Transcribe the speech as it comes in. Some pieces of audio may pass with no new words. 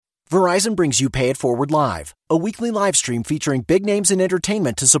Verizon brings you Pay It Forward Live, a weekly live stream featuring big names in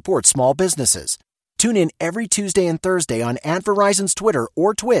entertainment to support small businesses. Tune in every Tuesday and Thursday on @Verizon's Twitter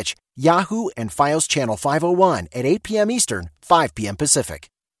or Twitch, Yahoo, and Fios Channel 501 at 8 p.m. Eastern, 5 p.m. Pacific.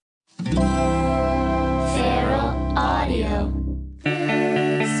 Feral Audio.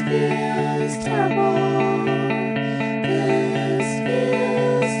 This feels terrible. This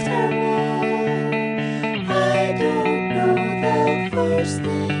feels terrible. I don't know the first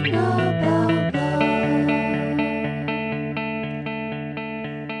thing about love.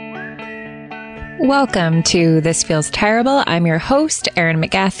 Welcome to This Feels Terrible. I'm your host, Erin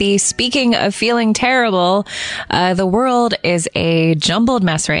McGathy. Speaking of feeling terrible, the world is a jumbled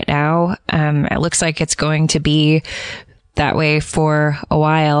mess right now. It looks like it's going to be that way for a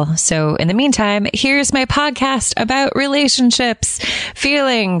while. So in the meantime, here's my podcast about relationships,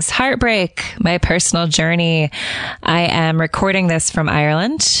 feelings, heartbreak, my personal journey. I am recording this from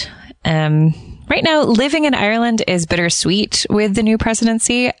Ireland. Right now, living in Ireland is bittersweet with the new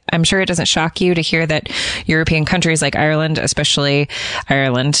presidency. I'm sure it doesn't shock you to hear that European countries like Ireland, especially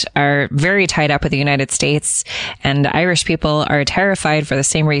Ireland, are very tied up with the United States, and Irish people are terrified for the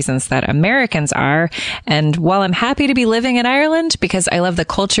same reasons that Americans are. And while I'm happy to be living in Ireland because I love the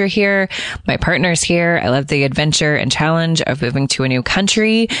culture here, my partner's here, I love the adventure and challenge of moving to a new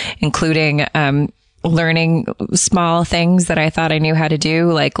country, including learning small things that I thought I knew how to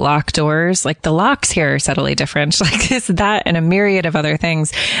do, like lock doors. Like the locks here are subtly different. Like it's that and a myriad of other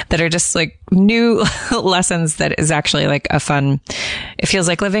things that are just like new lessons that is actually like a fun, it feels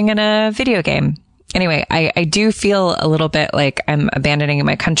like living in a video game. Anyway, I do feel a little bit like I'm abandoning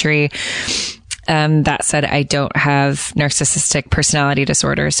my country. That said, I don't have narcissistic personality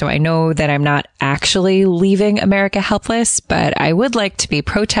disorder, so I know that I'm not actually leaving America helpless, but I would like to be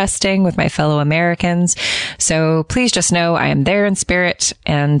protesting with my fellow Americans. So please just know I am there in spirit,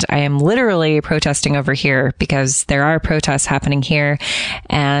 and I am literally protesting over here because there are protests happening here,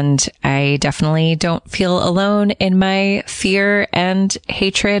 and I definitely don't feel alone in my fear and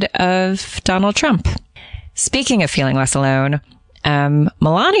hatred of Donald Trump. Speaking of feeling less alone,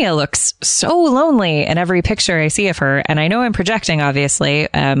 Melania looks so lonely in every picture I see of her. And I know I'm projecting, obviously.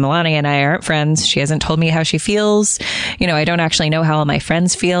 Melania and I aren't friends. She hasn't told me how she feels. You know, I don't actually know how all my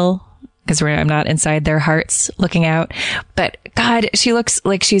friends feel because I'm not inside their hearts looking out. But God, she looks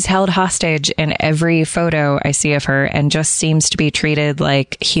like she's held hostage in every photo I see of her and just seems to be treated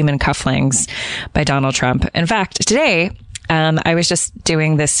like human cufflings by Donald Trump. In fact, today, I was just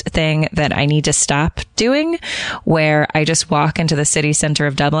doing this thing that I need to stop doing, where I just walk into the city center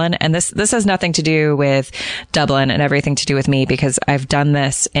of Dublin. And this has nothing to do with Dublin and everything to do with me, because I've done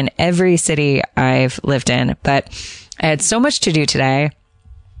this in every city I've lived in. But I had so much to do today.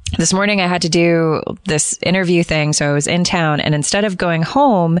 This morning I had to do this interview thing. So I was in town, and instead of going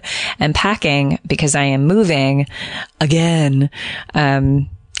home and packing because I am moving again,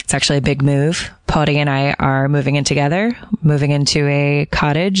 it's actually a big move. Potty and I are moving in together, moving into a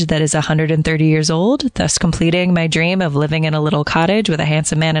cottage that is 130 years old, thus completing my dream of living in a little cottage with a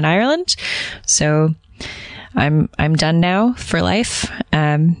handsome man in Ireland. So I'm done now for life.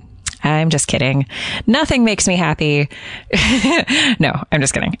 I'm just kidding. Nothing makes me happy. No, I'm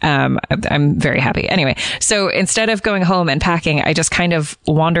just kidding. I'm very happy. Anyway, so instead of going home and packing, I just kind of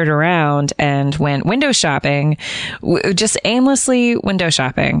wandered around and went window shopping, just aimlessly window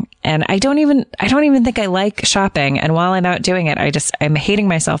shopping. And I don't even think I like shopping. And while I'm out doing it, I'm hating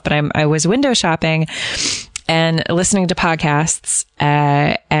myself, but I was window shopping and listening to podcasts,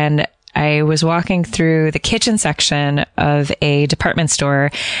 and I was walking through the kitchen section of a department store,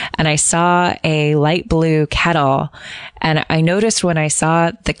 and I saw a light blue kettle. And I noticed when I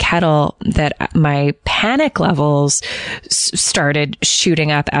saw the kettle that my panic levels started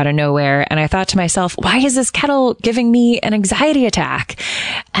shooting up out of nowhere. And I thought to myself, why is this kettle giving me an anxiety attack?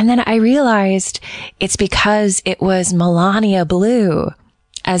 And then I realized it's because it was Melania blue,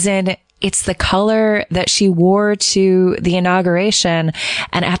 as in it's the color that she wore to the inauguration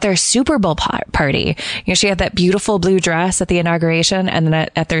and at their Super Bowl party. You know, she had that beautiful blue dress at the inauguration, and then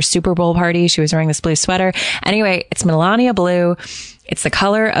at their Super Bowl party, she was wearing this blue sweater. Anyway, it's Melania blue. It's the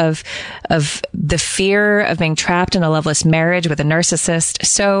color of the fear of being trapped in a loveless marriage with a narcissist.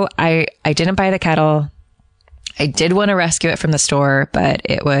 So I didn't buy the kettle. I did want to rescue it from the store, but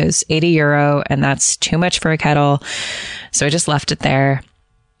it was €80, and that's too much for a kettle. So I just left it there.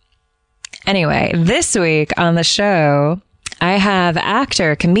 Anyway, this week on the show, I have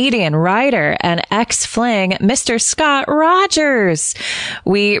actor, comedian, writer, and ex-fling, Mr. Scott Rodgers.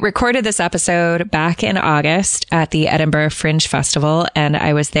 We recorded this episode back in August at the Edinburgh Fringe Festival, and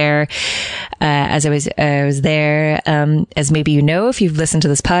I was there, as maybe you know if you've listened to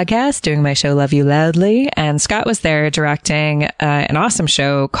this podcast, doing my show Love You Loudly, and Scott was there directing an awesome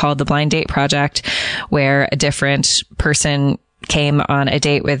show called The Blind Date Project, where a different person came on a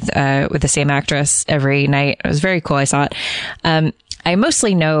date with the same actress every night. It was very cool. I saw it. I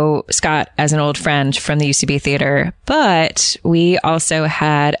mostly know Scott as an old friend from the UCB theater, but we also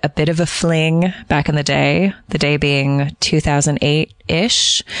had a bit of a fling back in the day being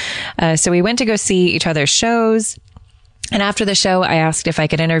 2008-ish. So we went to go see each other's shows. And after the show, I asked if I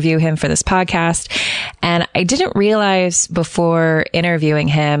could interview him for this podcast. And I didn't realize before interviewing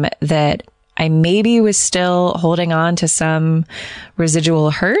him that I maybe was still holding on to some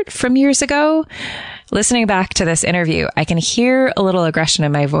residual hurt from years ago. Listening back to this interview, I can hear a little aggression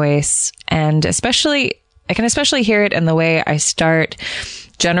in my voice, and I can especially hear it in the way I start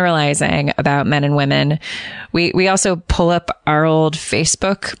generalizing about men and women. We also pull up our old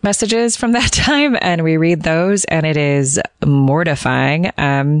Facebook messages from that time and we read those, and it is mortifying.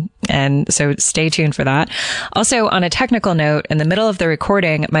 And so stay tuned for that. Also, on a technical note, in the middle of the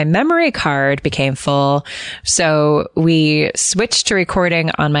recording, my memory card became full. So we switched to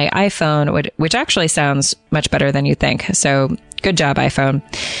recording on my iPhone, which actually sounds much better than you think. So good job, iPhone.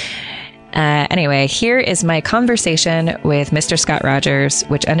 Anyway, here is my conversation with Mr. Scott Rodgers,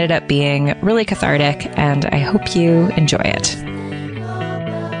 which ended up being really cathartic, and I hope you enjoy it.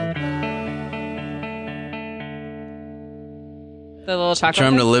 The little chocolate.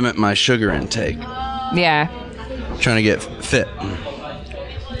 Trying to limit my sugar intake. Yeah. Trying to get fit.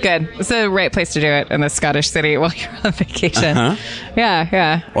 Good. It's the right place to do it in the Scottish city while you're on vacation. Uh-huh.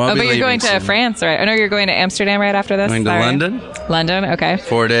 Yeah. Well, but you're going to France, right? I know you're going to Amsterdam right after this. Going to London. London, okay.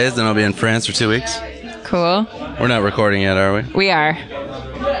 4 days, then I'll be in France for 2 weeks. Cool. We're not recording yet, are we? We are.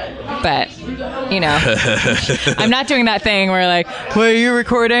 But, you know, I'm not doing that thing where like, wait, are you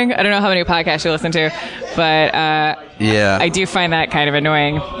recording? I don't know how many podcasts you listen to, but yeah, I do find that kind of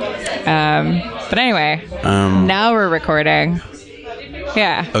annoying. But anyway, now we're recording.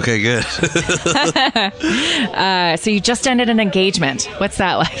 Yeah. Okay, good. So you just ended an engagement. What's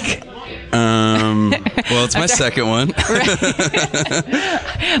that like? Well, it's my second one.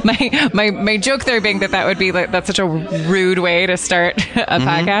 my joke there being that would be like, that's such a rude way to start a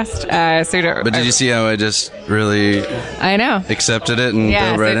podcast. But did you see how I just really I know accepted it and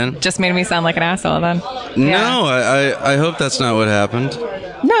dove right in? Just made me sound like an asshole then. No, I hope that's not what happened.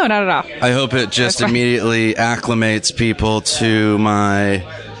 No, not at all. I hope it just immediately acclimates people to my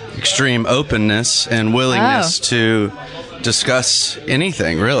extreme openness and willingness to discuss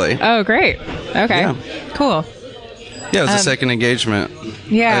anything, really. Oh, great. Okay. Yeah. Cool. Yeah, it was the second engagement.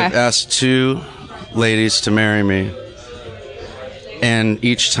 Yeah. I've asked 2 ladies to marry me. And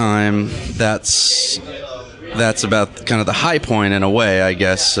each time, that's about kind of the high point in a way, I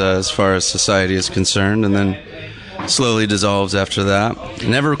guess, as far as society is concerned. And then slowly dissolves after that.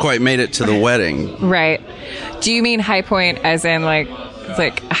 Never quite made it to the wedding. Right. Do you mean high point as in like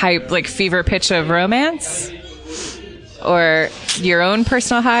high, like fever pitch of romance? Or your own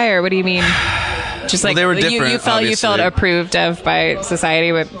personal high, or what do you mean? Just like they were different, you felt approved of by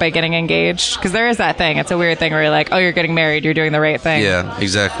society by getting engaged, because there is that thing. It's a weird thing where you're like, oh, you're getting married, you're doing the right thing. Yeah,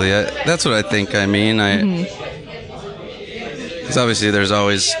 exactly. That's what I think. I mean, because obviously there's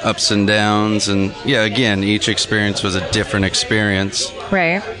always ups and downs, and yeah, again, each experience was a different experience.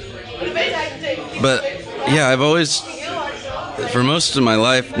 Right. But yeah, I've always, for most of my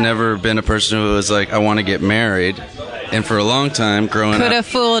life, never been a person who was like, I want to get married. And for a long time, growing up... Could have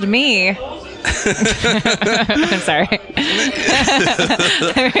fooled me. I'm sorry.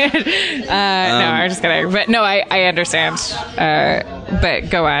 No, I'm just kidding. But no, I understand. But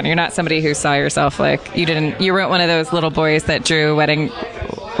go on. You're not somebody who saw yourself like... You weren't one of those little boys that drew wedding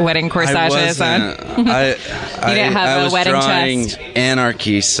corsages on. I didn't have a wedding drawing chest.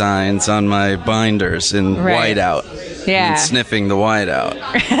 Anarchy signs on my binders in whiteout. Yeah. And sniffing the whiteout.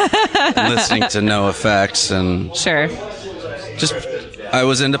 Listening to No Effects and... Sure. Just... I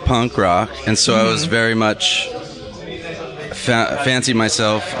was into punk rock, and so I was very much... fancied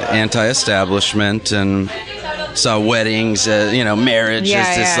myself anti-establishment and saw weddings, marriage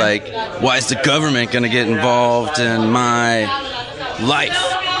as this like, why is the government going to get involved in my life?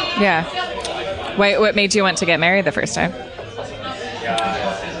 Yeah. What made you want to get married the first time?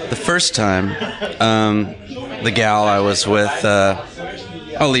 The first time, the gal I was with,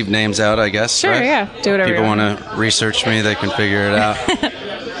 I'll leave names out, I guess. Sure, right? yeah. Do whatever people you want to research me, they can figure it out.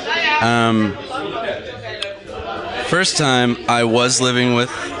 First time I was living with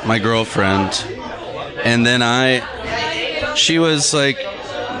my girlfriend, and then she was like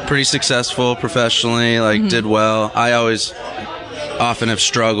pretty successful professionally, like did well. I always often have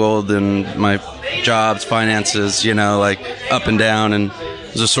struggled in my jobs, finances, like up and down, and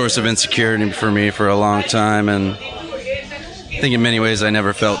it was a source of insecurity for me for a long time. And I think in many ways I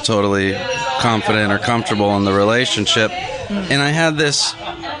never felt totally confident or comfortable in the relationship. And I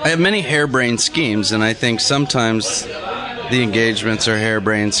have many harebrained schemes, and I think sometimes the engagements are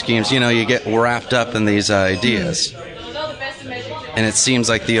harebrained schemes. You get wrapped up in these ideas. And it seems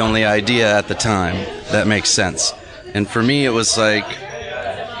like the only idea at the time that makes sense. And for me, it was like,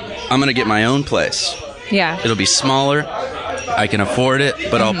 I'm going to get my own place. Yeah. It'll be smaller. I can afford it,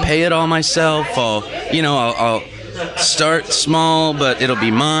 but I'll pay it all myself. I'll start small, but it'll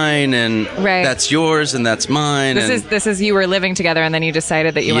be mine, and that's yours, and that's mine. This is you were living together, and then you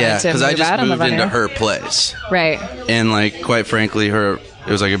decided that you wanted to move out. Yeah, because I just moved into her place. Right. And quite frankly, it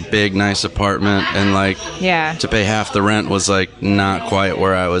was like a big, nice apartment, and to pay half the rent was not quite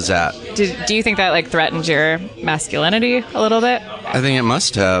where I was at. Do you think that threatened your masculinity a little bit? I think it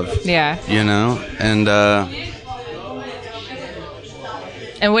must have. Yeah.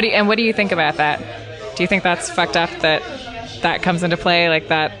 And what do you think about that? Do you think that's fucked up that comes into play like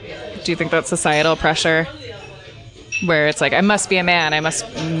that? Do you think that's societal pressure where it's I must be a man, I must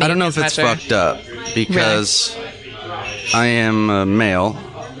make I don't know if it's fucked up because I am a male,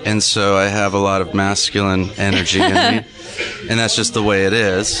 and so I have a lot of masculine energy in me, and that's just the way it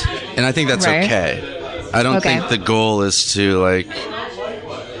is, and I think that's okay. I don't think the goal is to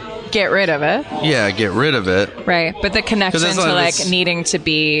get rid of it. Yeah, get rid of it. Right, but the connection to needing to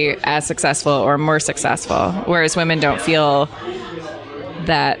be as successful or more successful, whereas women don't feel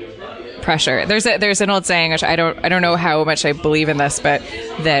that pressure. There's an old saying, which I don't know how much I believe in this, but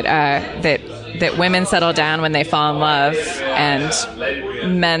that women settle down when they fall in love, and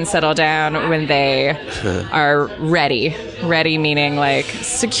men settle down when they are ready. Ready meaning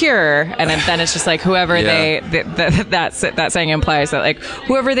secure, and then it's just whoever that saying implies that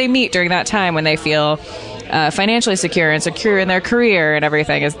whoever they meet during that time when they feel financially secure and secure in their career and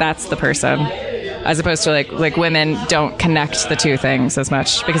everything, that's the person. As opposed to women don't connect the two things as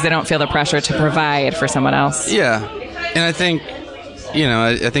much because they don't feel the pressure to provide for someone else. Yeah, and I think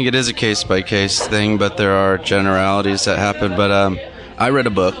I think it is a case by case thing, but there are generalities that happen. But I read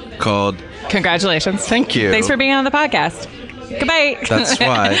a book called. Congratulations! Thank you. Thanks for being on the podcast. Goodbye. That's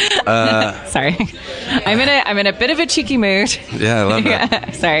why. Sorry, I'm in a bit of a cheeky mood. Yeah, I love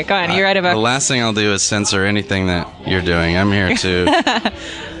that. Sorry, go on. You read a book. The last thing I'll do is censor anything that you're doing. I'm here to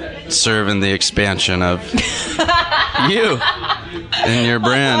serve in the expansion of you and your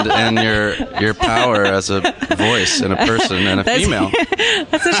brand and your power as a voice and a person and a female.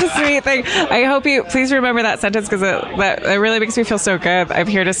 That's such a sweet thing. I hope you please remember that sentence because that really makes me feel so good. I'm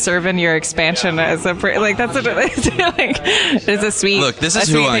here to serve in your expansion as a that's it's a sweet. Look, this is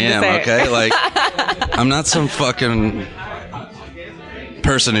who I am. Okay, I'm not some fucking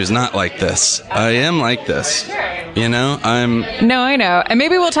person who's not like this. I am like this. I'm... No, I know. And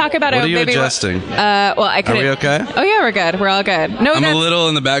maybe we'll talk about it. What are you adjusting? I could. Are we okay? Oh, yeah, we're good. We're all good. No, I'm a little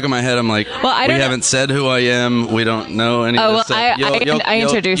in the back of my head. I'm we haven't said who I am. We don't know any of this stuff. I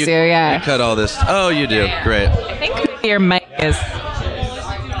introduced you, yeah. You cut all this. Oh, you do. Great. I think your mic is...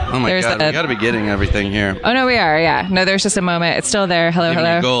 Oh, my God. We got to be getting everything here. Oh, no, we are, yeah. No, there's just a moment. It's still there.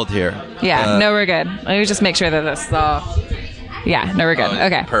 Hello. Gold here. Yeah, no, we're good. Let me just make sure that this is all... Yeah, no, we're good.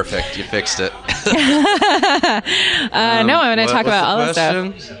 Okay. Perfect. You fixed it. No, I'm going to talk about all this stuff.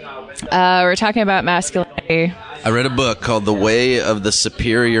 We're talking about masculinity. I read a book called The Way of the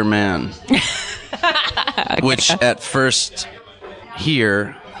Superior Man, which at first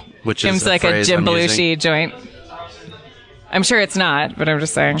which seems is like a Jim Belushi joint. I'm sure it's not, but I'm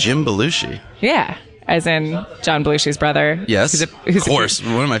just saying. Jim Belushi? Yeah. As in John Belushi's brother. Yes, of course.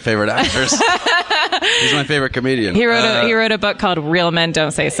 One of my favorite actors. He's my favorite comedian. He wrote a book called Real Men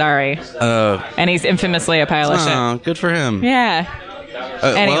Don't Say Sorry. And he's infamously a pile of shit. Oh, good for him. Yeah.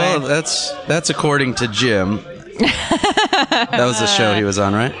 Anyway. Well, that's according to Jim. That was the show he was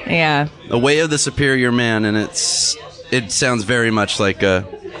on, right? Yeah. The Way of the Superior Man, and it sounds very much like a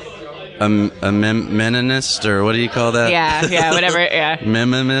meninist, or what do you call that? Yeah, whatever, yeah.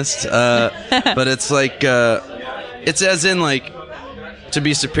 Meminist. But it's it's as in to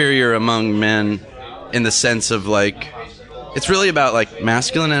be superior among men in the sense of it's really about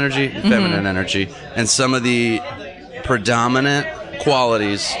masculine energy and feminine energy and some of the predominant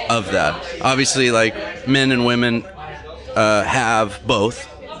qualities of that. Obviously, men and women have both,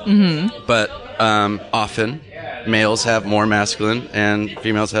 but often males have more masculine and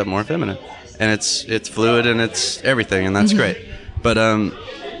females have more feminine. and it's fluid and it's everything, and that's great. But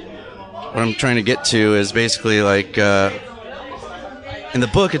what I'm trying to get to is basically like in the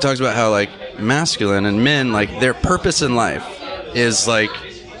book it talks about how like masculine and men, like their purpose in life is like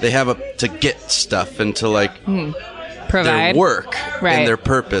they have to get stuff and to like Provide. their work Right. and their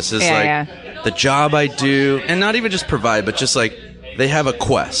purpose is the job I do, and not even just provide, but just like they have a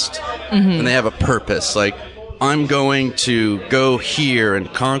quest and they have a purpose. Like, I'm going to go here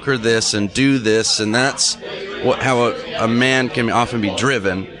and conquer this and do this, and that's how a man can often be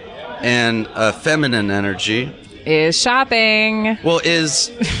driven. And a feminine energy Is shopping. well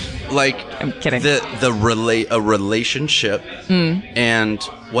is like I'm kidding. a relationship and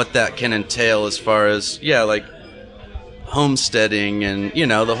what that can entail as far as like homesteading and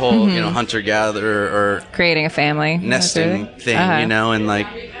the whole hunter-gatherer or Creating a family. nesting thing, and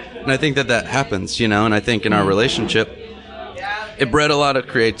I think that happens, and I think in our relationship it bred a lot of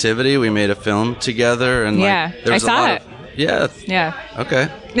creativity. We made a film together, and there was I saw a lot it. of yeah. Okay.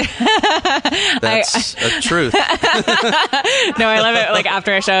 That's a truth. No, I love it. Like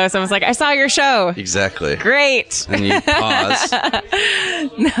after a show, someone's like, "I saw your show." Exactly. Great. And you pause.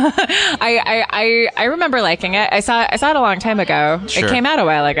 I remember liking it. I saw it a long time ago. Sure. It came out a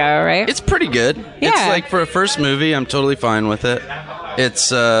while ago, right? It's pretty good. Yeah. It's like for a first movie, I'm totally fine with it.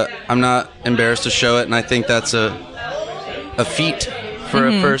 It's I'm not embarrassed to show it, and I think that's a feat for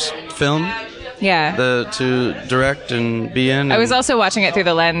a first film. Yeah. To direct and be in. I was also watching it through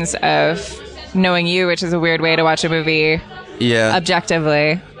the lens of knowing you, which is a weird way to watch a movie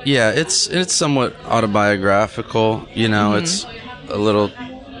objectively. Yeah, it's somewhat autobiographical. It's a little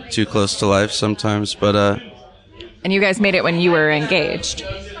too close to life sometimes, but And you guys made it when you were engaged.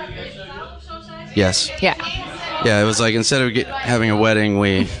 yes. Yeah. Yeah, it was like instead of having a wedding,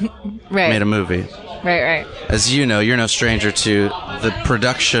 we Right. made a movie. Right. As you know, you're no stranger to the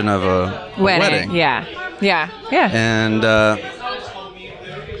production of a wedding. Yeah. And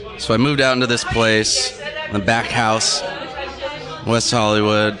so I moved out into this place, the back house, West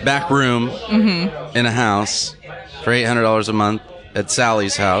Hollywood, back room in a house for $800 a month at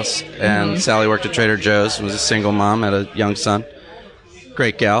Sally's house. And Sally worked at Trader Joe's and was a single mom, had a young son.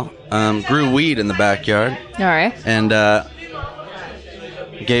 Great gal. Grew weed in the backyard. All right. And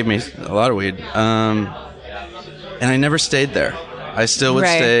gave me a lot of weed. And I never stayed there. I still would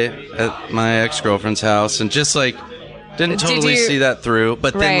stay at my ex-girlfriend's house and just like didn't totally see that through.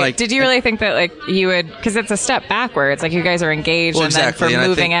 But then like, did you really think that like you would, because it's a step backwards, like you guys are engaged Well, and exactly, then and for I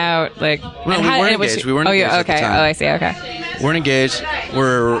moving think- out, like No, and we how- weren't and it was- engaged. We weren't engaged at the time. Oh, I see. Okay. we're engaged.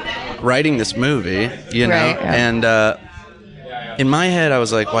 We're writing this movie, Right, yeah. and in my head, I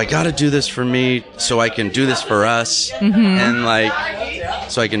was like, well, I got to do this for me so I can do this for us, and like,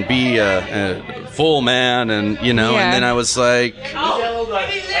 so I can be a full man, and and then I was like,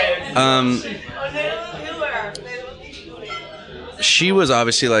 she was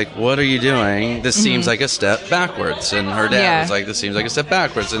obviously like, what are you doing? This seems like a step backwards. And her dad was like, this seems like a step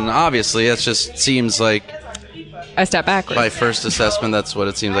backwards. And obviously, it just seems like, A step backwards. by first assessment, that's what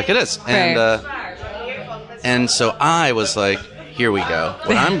it seems like it is. Right. And so I was like, here we go.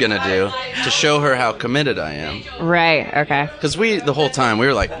 What I'm going to do to show her how committed I am. Right. Okay. Because the whole time, we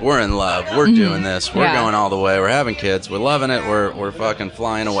were like, we're in love. We're doing this. We're going all the way. We're having kids. We're loving it. We're fucking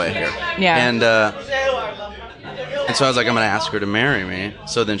flying away here. Yeah. And so I was like, I'm going to ask her to marry me,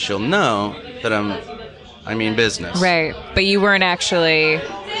 so then she'll know that I mean business. Right. But you weren't actually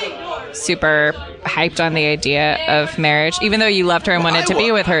super hyped on the idea of marriage, even though you loved her and wanted to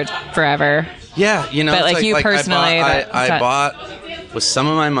be with her forever. Yeah, But, it's like, you personally, I bought with some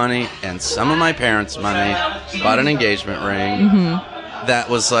of my money and some of my parents' money, bought an engagement ring. That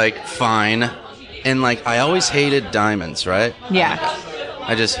was like fine, and like I always hated diamonds, right? Yeah.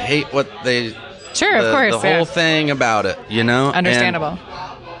 I just hate what they. Sure, of course. The whole thing about it, Understandable.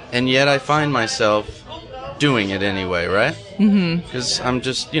 And yet I find myself doing it anyway, right? Because I'm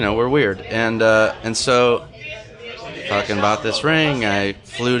just, we're weird, and so. Talking about this ring, I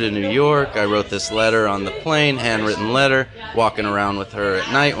flew to New York. I wrote this letter on the plane, handwritten letter, walking around with her at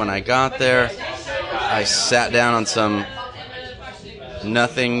night when I got there. I sat down on some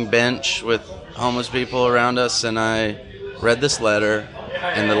nothing bench with homeless people around us, and I read this letter,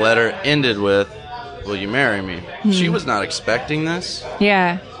 and the letter ended with, will you marry me? She was not expecting this.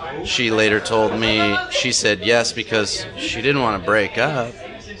 Yeah. She later told me she said yes because she didn't want to break up.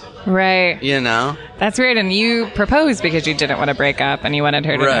 Right. That's weird. And you proposed because you didn't want to break up and you wanted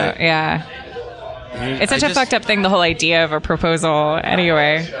her to know. Yeah. It's such a fucked up thing, the whole idea of a proposal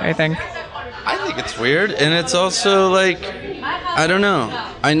anyway, I think. I think it's weird. And it's also like, I don't know.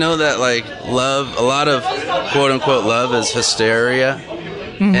 I know that like love, a lot of quote unquote love is hysteria.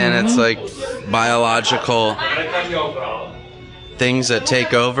 And it's like biological things that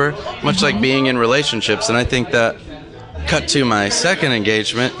take over, much like being in relationships. And I think that cut to my second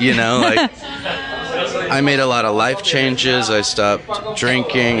engagement, like I made a lot of life changes. I stopped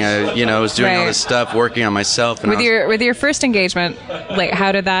drinking. I was doing all this stuff, working on myself. And with your first engagement, like,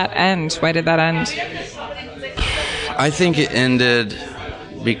 how did that end? Why did that end? I think it ended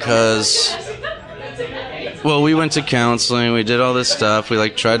because, well, we went to counseling. We did all this stuff. We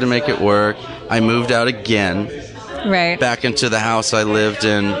tried to make it work. I moved out again. Right. Back into the house I lived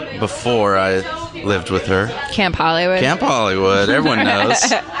in before I lived with her. Camp Hollywood. Everyone knows.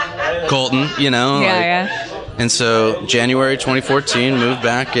 Colton, Yeah. And so January 2014, moved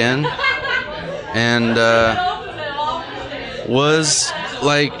back in, and was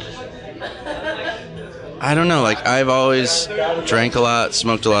like, I don't know, I've always drank a lot,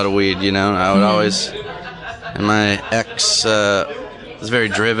 smoked a lot of weed, I would always, and my ex was a very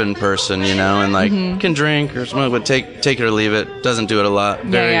driven person, and can drink or smoke, but take it or leave it, doesn't do it a lot.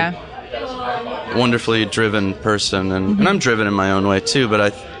 Very wonderfully driven person, and I'm driven in my own way too,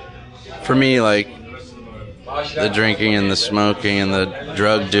 but for me, the drinking and the smoking and the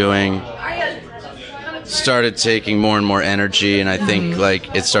drug doing started taking more and more energy, and I think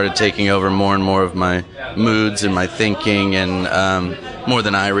it started taking over more and more of my moods and my thinking, and more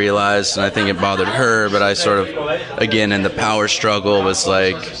than I realized, and I think it bothered her, but I sort of, again, in the power struggle was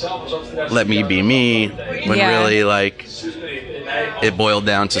let me be me, when really it boiled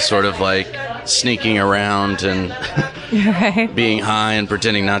down to sort of sneaking around and being high and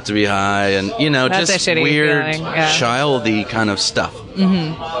pretending not to be high, and That's just a shitty weird feeling. Yeah. childy kind of stuff.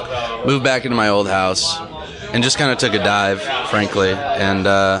 Moved back into my old house and just kind of took a dive, frankly, and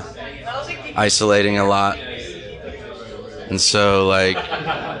isolating a lot. And so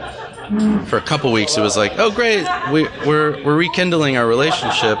for a couple weeks it was oh great, we're rekindling our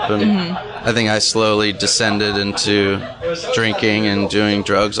relationship, and I think I slowly descended into drinking and doing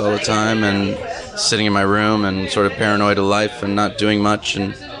drugs all the time, and sitting in my room and sort of paranoid of life and not doing much,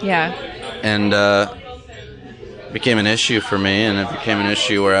 and became an issue for me, and it became an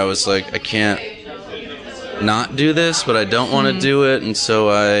issue where I was I can't not do this, but I don't want to do it, and so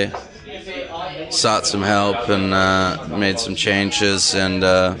I sought some help and made some changes, and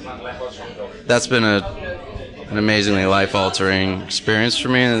that's been an amazingly life-altering experience for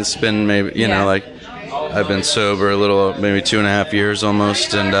me, and it's been maybe, I've been sober maybe 2.5 years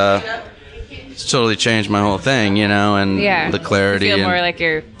almost, and it's totally changed my whole thing, and the clarity. You feel more like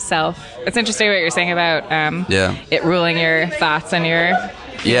yourself. It's interesting what you're saying about it ruling your thoughts and your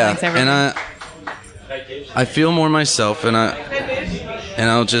feelings, everything. And I feel more myself, and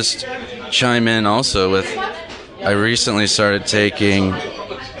I'll just chime in also with, I recently started taking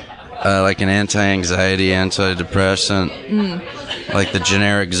an anti-anxiety, antidepressant, the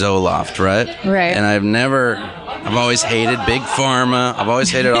generic Zoloft, right? Right. And I've always hated Big Pharma. I've always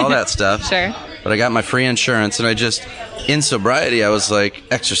hated all that stuff. Sure. But I got my free insurance, and in sobriety, I was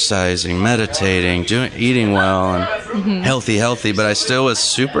exercising, meditating, eating well, and healthy, but I still was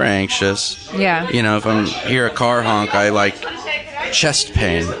super anxious. Yeah. If I'm hear a car honk, I chest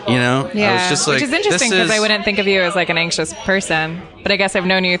pain, Yeah. I was just which is interesting because I wouldn't think of you as an anxious person, but I guess I've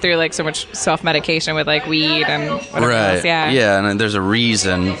known you through so much self-medication with weed and whatever else. Yeah, and there's a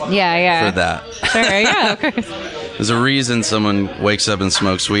reason for that. Sure, yeah, of course. There's a reason someone wakes up and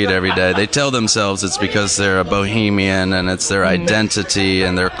smokes weed every day. They tell themselves it's because they're a bohemian and it's their identity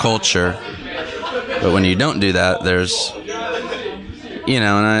and their culture. But when you don't do that, there's,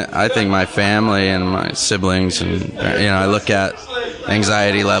 and I think my family and my siblings and, I look at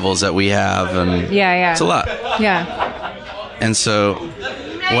anxiety levels that we have, and it's a lot. Yeah. And so,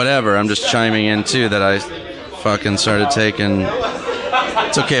 whatever, I'm just chiming in too that I fucking started taking.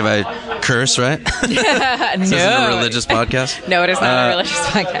 It's okay if I curse, right? No. This isn't a religious podcast. No, it is not a religious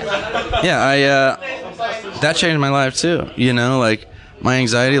podcast. Yeah, that changed my life too. My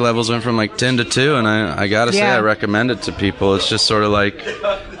anxiety levels went from 10 to 2, and I gotta say I recommend it to people. It's just sort of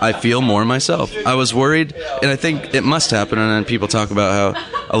I feel more myself. I was worried, and I think it must happen, and then people talk about how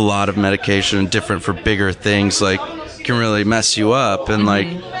a lot of medication, different for bigger things, can really mess you up and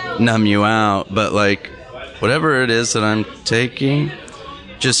numb you out. But whatever it is that I'm taking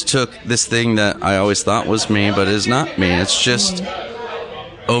just took this thing that I always thought was me, but is not me. It's just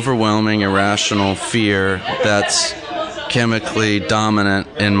overwhelming, irrational fear that's chemically dominant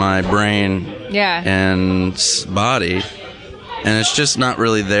in my brain and body, and it's just not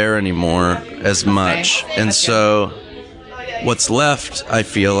really there anymore as much. And so what's left, I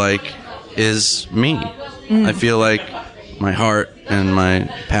feel is me. I feel my heart and my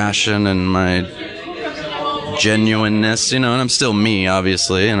passion and my genuineness, and I'm still me,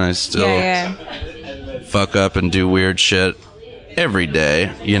 obviously, and I still fuck up and do weird shit every day.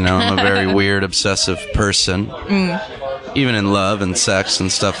 I'm a very weird, obsessive person, even in love and sex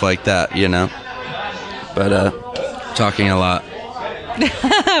and stuff like that, But talking a lot.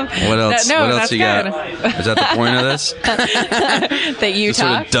 What else? What else you got? Is that the point of this? That you just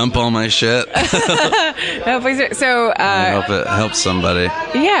talk? sort of dump all my shit. No, please. So I hope it helps somebody.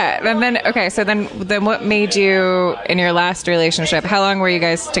 Yeah, and then what made you in your last relationship? How long were you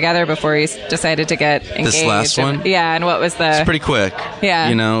guys together before you decided to get engaged? This last one? Yeah, and what was the? It's pretty quick. Yeah,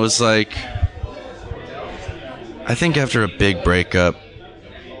 it was like, I think after a big breakup,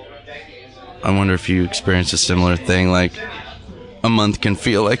 I wonder if you experienced a similar thing, like. A month can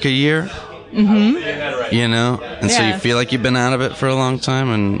feel like a year, and so you feel like you've been out of it for a long time,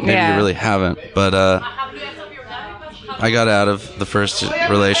 and maybe you really haven't. But I got out of the first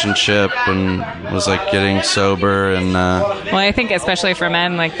relationship and was like getting sober, and well, I think especially for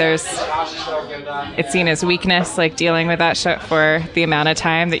men, like it's seen as weakness, like dealing with that shit for the amount of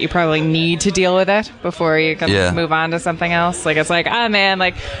time that you probably need to deal with it before you can move on to something else. Like it's like, man,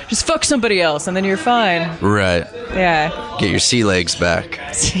 like just fuck somebody else and then you're fine. Right. Yeah. Get your sea legs back.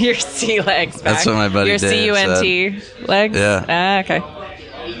 Your sea legs back. That's what my buddy Your Dave C-U-N-T said. legs? Yeah. Okay.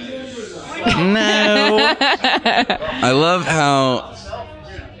 No. I love how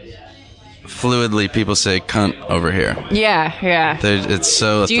fluidly people say cunt over here. Yeah. It's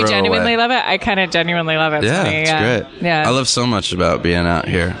so Do you genuinely love it? I kind of genuinely love it. Yeah, it's great. Yeah. I love so much about being out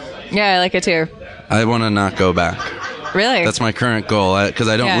here. Yeah, I like it too. I want to not go back. Really? That's my current goal, because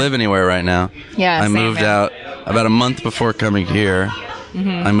I don't live anywhere right now. Yeah, I moved out about a month before coming here.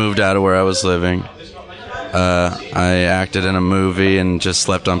 Mm-hmm. I moved out of where I was living. I acted in a movie and just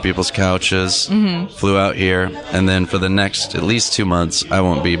slept on people's couches. Mm-hmm. Flew out here, and then for the next at least 2 months, I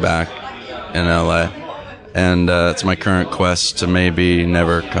won't be back in LA. And it's my current quest to maybe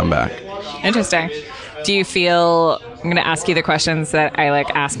never come back. Interesting. Do you feel? I'm going to ask you the questions that I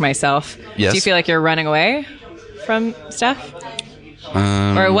ask myself. Yes. Do you feel like you're running away from stuff,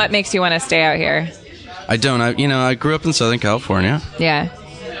 or what makes you want to stay out here? I don't. I grew up in Southern California. Yeah.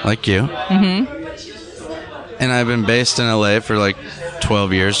 Like you. Mm-hmm. And I've been based in LA for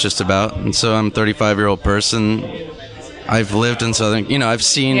 12 years, just about. And so I'm a 35-year-old person. I've lived in Southern. I've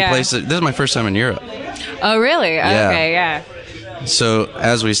seen places. This is my first time in Europe. Oh, really? Yeah. Okay. Yeah. So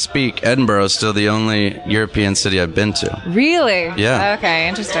as we speak, Edinburgh is still the only European city I've been to. Really? Yeah. Okay.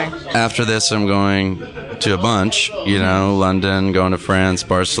 Interesting. After this, I'm going to a bunch. London, going to France,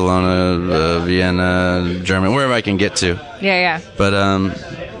 Barcelona, Vienna, Germany, wherever I can get to. Yeah. But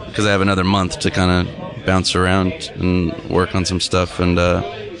because I have another month to kind of bounce around and work on some stuff, and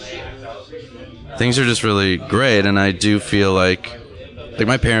things are just really great. And I do feel like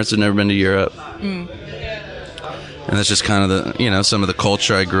my parents had never been to Europe. And that's just kind of the some of the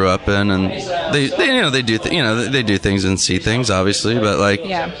culture I grew up in, and they do they do things and see things, obviously, but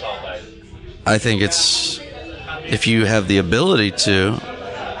I think it's, if you have the ability to,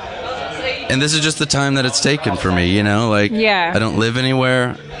 and this is just the time that it's taken for me, I don't live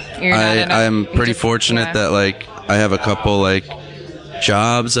anywhere. I'm pretty fortunate that I have a couple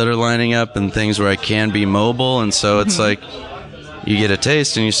jobs that are lining up and things where I can be mobile, and so it's you get a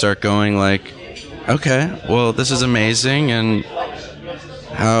taste and you start going okay, well, this is amazing, and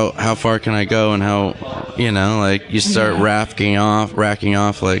how far can I go, and how, you start racking off,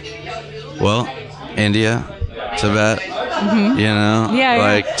 well, India, Tibet,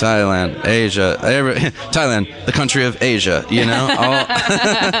 Thailand, Asia, Thailand, the country of Asia, all,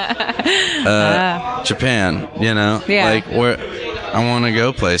 Japan, where I want to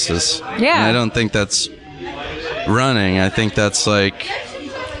go places. Yeah. And I don't think that's running. I think that's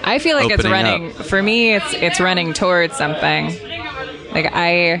I feel like it's running. Up. For me, it's running towards something.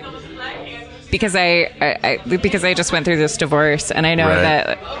 Because I just went through this divorce, and I know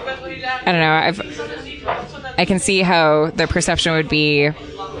that, I don't know, I can see how the perception would be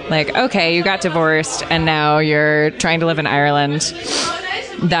okay, you got divorced and now you're trying to live in Ireland.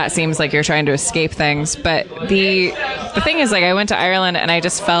 That seems like you're trying to escape things. But the thing is, I went to Ireland and I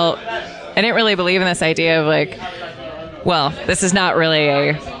just felt, I didn't really believe in this idea of well, this is not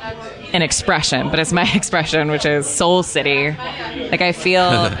really an expression, but it's my expression, which is Soul City. I feel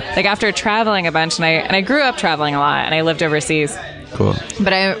after traveling a bunch, and I grew up traveling a lot, and I lived overseas. Cool.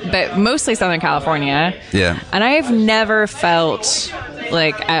 But mostly Southern California. Yeah. And I've never felt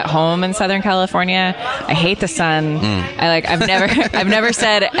at home in Southern California. I hate the sun. I've never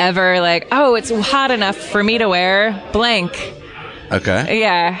said ever oh, it's hot enough for me to wear blank. Okay.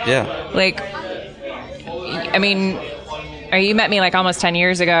 Yeah. Yeah. I mean, you met me like almost 10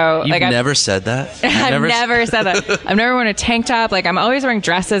 years ago. You've like never said that? I've never said that. I've never worn a tank top. Like I'm always wearing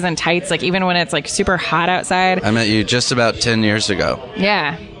dresses and tights, like even when it's like super hot outside. I met you just about 10 years ago.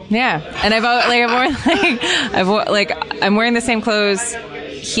 Yeah. And I'm wearing the same clothes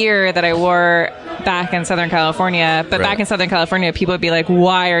here that I wore back in Southern California. But back in Southern California, people would be like,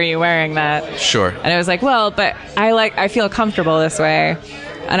 why are you wearing that? Sure. And I was like, well, but I feel comfortable this way.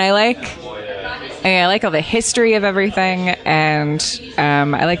 And I like all the history of everything, and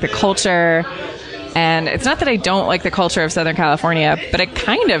I like the culture. And it's not that I don't like the culture of Southern California, but I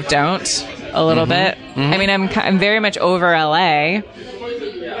kind of don't a little bit. I mean, I'm very much over LA.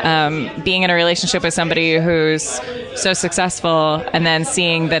 Being in a relationship with somebody who's so successful, and then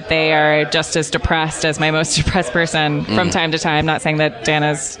seeing that they are just as depressed as my most depressed person from time to time. Not saying that Dan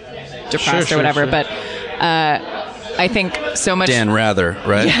is depressed or whatever, but I think so much. Dan Rather,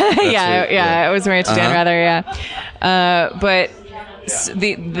 right? Yeah. I was married to Dan Rather, but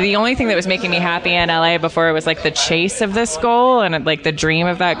the only thing that was making me happy in LA before was like the chase of this goal and like the dream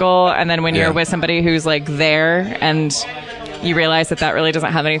of that goal. And then when you're with somebody who's like there and you realize that really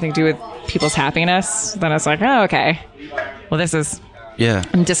doesn't have anything to do with people's happiness, then it's like, oh, okay. Well, this is... Yeah.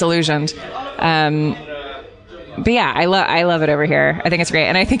 I'm disillusioned. But yeah, I love it over here. I think it's great.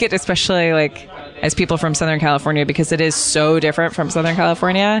 And I think it especially, like, as people from Southern California, because it is so different from Southern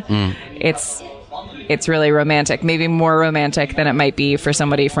California, it's really romantic. Maybe more romantic than it might be for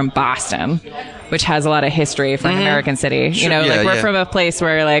somebody from Boston, which has a lot of history for an American city. Sure. You know, like we're from a place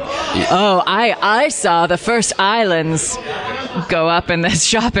where like, I saw the first islands go up in this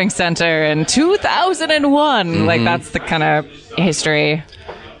shopping center in 2001. Like that's the kind of history.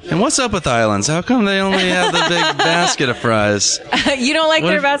 And what's up with islands? How come they only have the big basket of fries? You don't like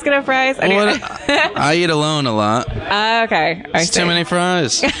their basket of fries? I eat alone a lot. Okay. It's too many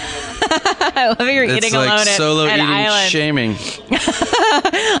fries. I love that you're eating alone like solo at eating islands. shaming.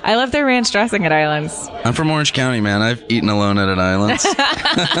 I love their ranch dressing at Islands. I'm from Orange County, man. I've eaten alone at an Islands.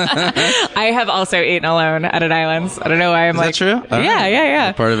 I have also eaten alone at an Islands. I don't know why I'm Is that true? Yeah.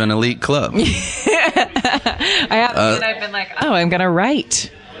 You're part of an elite club. I have, and I've been like, I'm going to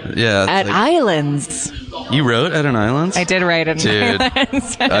write. Yeah. At Islands. You wrote at an Islands? I did write at an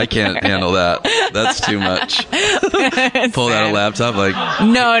Islands. I can't handle that. That's too much. Pull out a laptop like...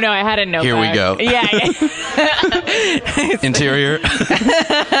 No, I had a notebook. Here we go. Yeah. Interior.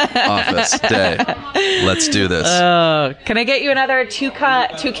 Office day. Let's do this. Can I get you another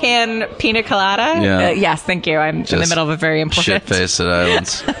two-can pina colada? Yeah. Yes, thank you. I'm in the middle of a very important... Shit-faced at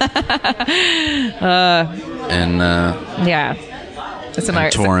Islands. Yeah. It's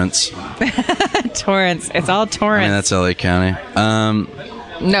an Torrance. Torrance. It's all Torrance. I mean, that's LA County. No,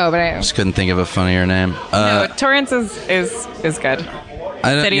 but I just couldn't think of a funnier name. No, Torrance is good.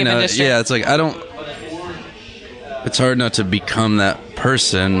 I don't, City of Industry. yeah, it's like it's hard not to become that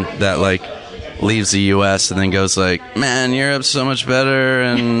person that like leaves the U.S. and then goes like, man, Europe's so much better,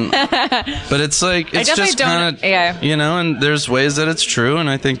 and but it's like it's just kind of you know, and there's ways that it's true, and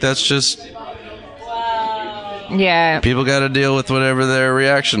I think that's just. Yeah. People got to deal with whatever their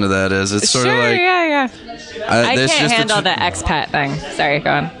reaction to that is. It's sort of like... Yeah. I can't handle the expat thing. Sorry,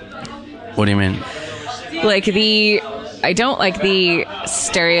 go on. What do you mean? Like I don't like the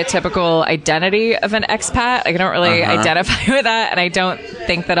stereotypical identity of an expat. Like, I don't really identify with that, and I don't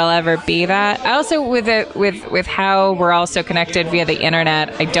think that I'll ever be that. I also, with how we're all so connected via the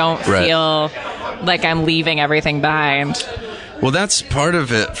internet, I don't feel like I'm leaving everything behind. Well, that's part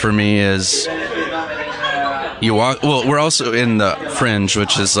of it for me is... You walk. Well, we're also in the Fringe,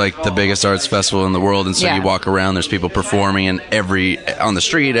 which is like the biggest arts festival in the world, and so you walk around. There's people performing on the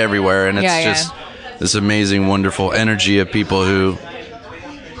street everywhere, and it's just this amazing, wonderful energy of people who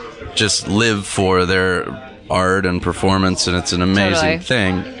just live for their art and performance, and it's an amazing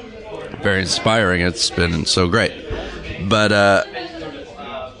thing. Very inspiring. It's been so great, but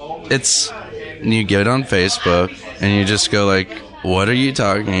you get it on Facebook, and you just go like, "What are you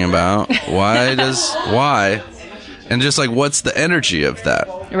talking about? Why?" And just like, what's the energy of that?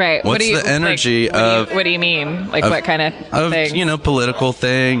 Right. What's the energy of... What do you mean? Like, what kind of things? You know, political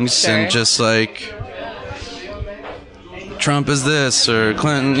things and just like... Trump is this or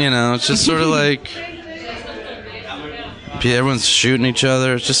Clinton, you know, it's just sort of like... Everyone's shooting each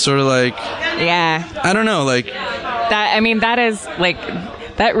other. It's just sort of like... Yeah. I don't know, like... That is like...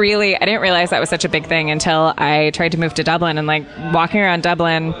 That really, I didn't realize that was such a big thing until I tried to move to Dublin, and like walking around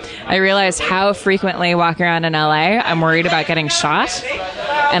Dublin, I realized how frequently walking around in LA, I'm worried about getting shot.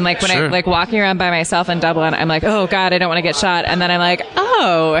 And like when I like walking around by myself in Dublin, I'm like, oh God, I don't want to get shot. And then I'm like,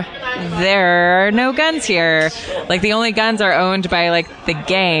 oh, there are no guns here. Like, the only guns are owned by, like, the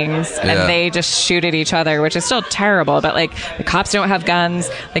gangs, and they just shoot at each other, which is still terrible. But, like, the cops don't have guns.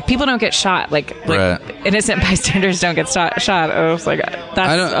 Like, people don't get shot. Like innocent bystanders don't get shot. Oh, it's like,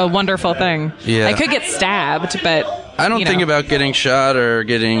 that's a wonderful thing. Yeah. I could get stabbed, but I don't think about getting shot or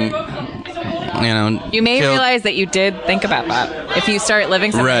getting, you may killed. realize that you did think about that. If you start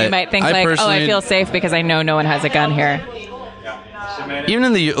living somewhere, you might think I feel safe because I know no one has a gun here. Even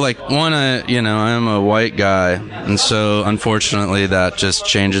in the, like, I'm a white guy, and so unfortunately that just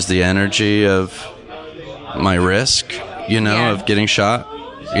changes the energy of my risk, of getting shot,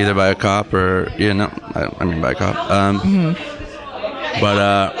 either by a cop or, I mean by a cop.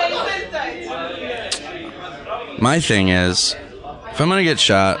 But my thing is, if I'm going to get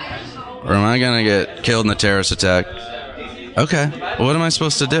shot, or am I going to get killed in a terrorist attack, okay, what am I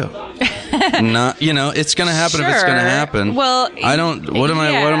supposed to do? Not, it's going to happen if it's going to happen. Well, I don't. What am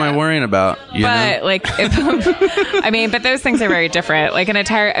I worrying about? Like, but those things are very different. Like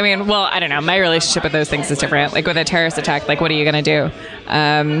I don't know. My relationship with those things is different. Like with a terrorist attack, like what are you going to do?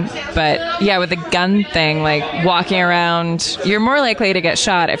 But yeah, with the gun thing, like walking around, you're more likely to get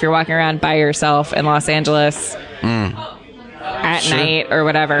shot if you're walking around by yourself in Los Angeles. At night or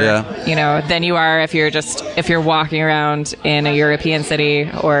whatever, than you are if you're walking around in a European city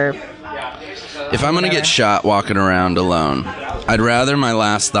or. If I'm going to get shot walking around alone, I'd rather my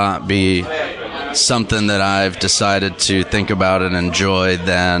last thought be something that I've decided to think about and enjoy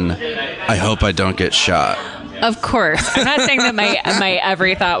than I hope I don't get shot. Of course. I'm not saying that my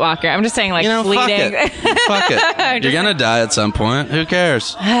every thought walker. I'm just saying, like, fleeting. Fuck it. You're going to die at some point. Who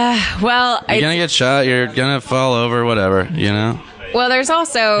cares? Well, you're going to get shot. You're going to fall over, whatever, Well, there's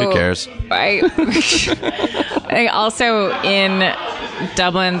also... Who cares? I also in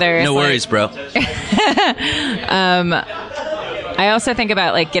Dublin, there's... No worries, bro. I also think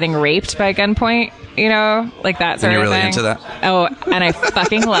about, like, getting raped by gunpoint. Like that sort of thing. And you're really into that? Oh, and I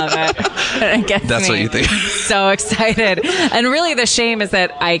fucking love it. It gets That's me what you think. so excited. And really the shame is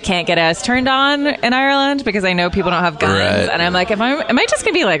that I can't get as turned on in Ireland because I know people don't have guns. Right. And I'm like, am I just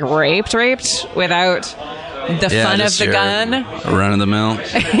going to be like raped without the fun of the gun? Run of the mill.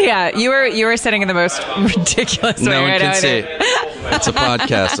 Yeah, you were sitting in the most ridiculous way. No one right can now. see. It's a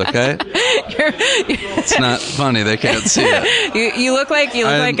podcast, okay? It's not funny. They can't see it. You look like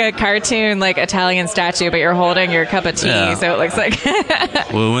a cartoon, like Italian statue, but you're holding your cup of tea, so it looks like.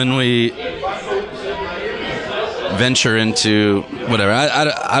 Well, when we venture into whatever,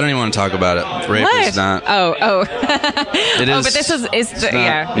 I don't even want to talk about it. Rape is not. Oh. It is. Oh, but this is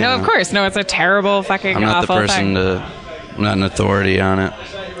yeah. No, of course, no. It's a terrible fucking. I'm not awful the person thing. I'm not an authority on it.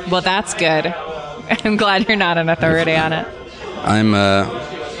 Well, that's good. I'm glad you're not an authority on it.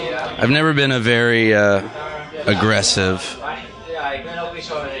 I've never been a very aggressive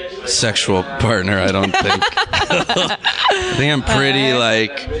sexual partner, I don't think. I think I'm pretty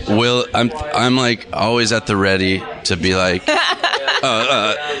I'm like always at the ready to be like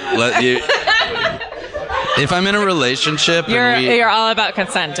let you. If I'm in a relationship, you're all about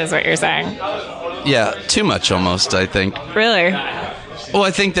consent, is what you're saying. Yeah, too much almost, I think. Really? Well,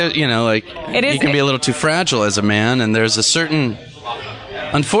 I think that, you can be a little too fragile as a man, and there's a certain,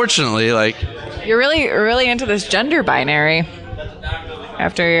 unfortunately, like... You're really, really into this gender binary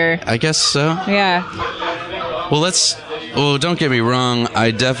after your... I guess so. Yeah. Well, don't get me wrong,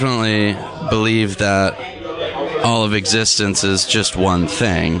 I definitely believe that all of existence is just one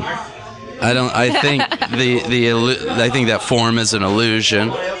thing. I think I think that form is an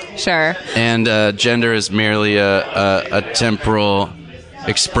illusion. Sure. And gender is merely a temporal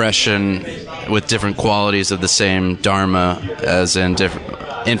expression with different qualities of the same dharma, as in different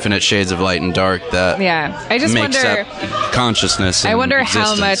infinite shades of light and dark that I just makes wonder, up consciousness. I wonder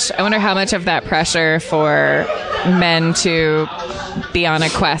existence. how much of that pressure for men to be on a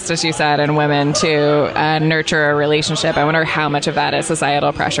quest, as you said, and women to nurture a relationship. I wonder how much of that is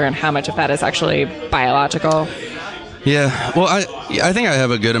societal pressure and how much of that is actually biological. Yeah, well, I think I have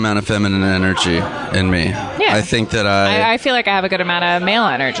a good amount of feminine energy in me. Yeah. I think that I feel like I have a good amount of male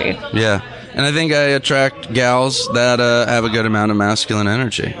energy. Yeah, and I think I attract gals that have a good amount of masculine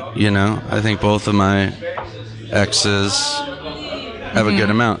energy. I think both of my exes have a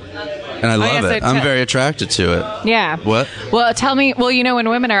good amount. And I love it. I'm very attracted to it. Yeah. What? Well, tell me, when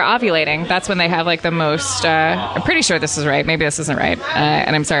women are ovulating, that's when they have like the most, I'm pretty sure this is right. Maybe this isn't right.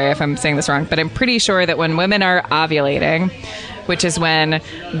 And I'm sorry if I'm saying this wrong, but I'm pretty sure that when women are ovulating, which is when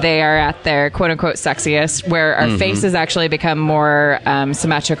they are at their quote unquote sexiest, where our faces actually become more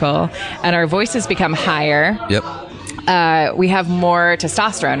symmetrical and our voices become higher. Yep. we have more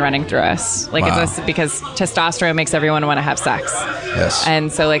testosterone running through us. Like, Wow. it's because testosterone makes everyone want to have sex. Yes.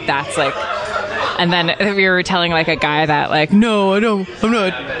 And so, like, that's like, and then if you were telling like a guy that like, no, I'm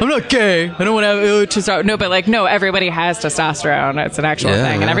not gay. I don't want to have testosterone. No, but like, no, everybody has testosterone. It's an actual Yeah,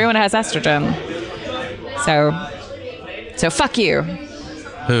 thing, yeah. and everyone has estrogen. So fuck you.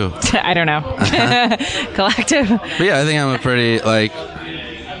 Who? I don't know. Collective. But yeah, I think I'm a pretty, like,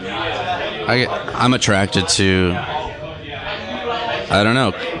 I'm attracted to, I don't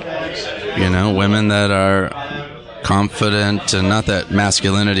know, women that are confident, and not that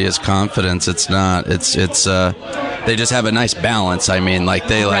masculinity is confidence. It's not. It's they just have a nice balance. I mean, like,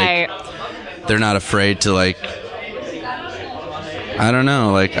 they like, Right. they're not afraid to, like, I don't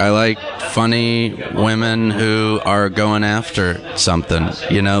know, like, I like funny women who are going after something,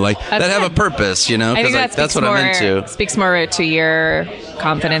 like, that have a purpose, I think because, that like, that's what more, I'm into. Speaks more to your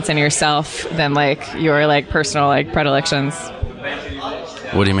confidence in yourself than like your like personal like predilections.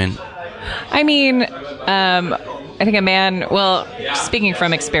 What do you mean? I mean, I think a man, well, speaking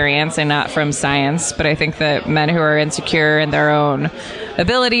from experience and not from science, but I think that men who are insecure in their own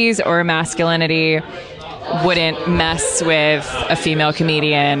abilities or masculinity wouldn't mess with a female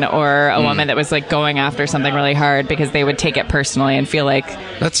comedian or a woman that was like going after something really hard, because they would take it personally and feel like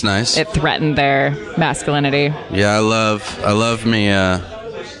That's nice. it threatened their masculinity. Yeah, I love me a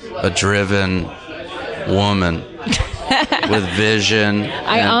driven woman with vision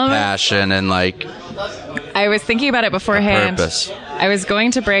and passion and, like, I was thinking about it beforehand. purpose. I was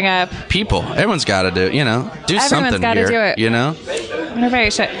going to bring up People. Everyone's got to do something gotta here. do it. whatever I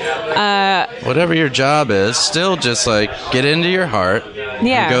should. Whatever your job is, still just, like, get into your heart.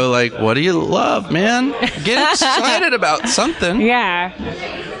 Yeah. And go, like, what do you love, man? Get excited about something. Yeah.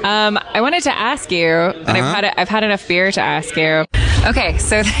 I wanted to ask you, and I've had enough beer to ask you. Okay,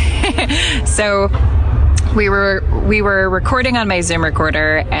 so so we were recording on my Zoom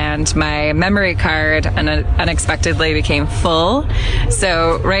recorder, and my memory card unexpectedly became full.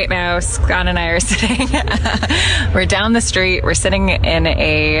 So right now, Scott and I are sitting. We're down the street. We're sitting in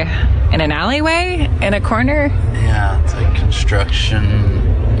an alleyway in a corner. Yeah, it's like construction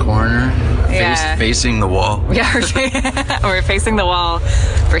corner. Yeah. Facing the wall. Yeah, we're facing the wall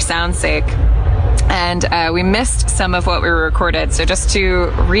for sound's sake. And we missed some of what we recorded. So just to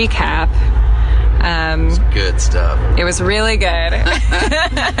recap, Good stuff. it was really good.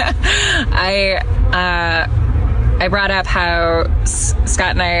 I brought up how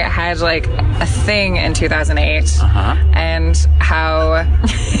Scott and I had like a thing in 2008, and how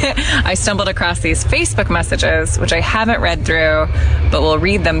I stumbled across these Facebook messages, which I haven't read through, but we'll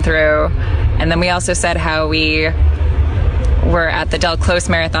read them through. And then we also said how we were at the Del Close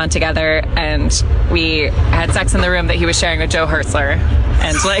Marathon together, and we had sex in the room that he was sharing with Joe Hertzler.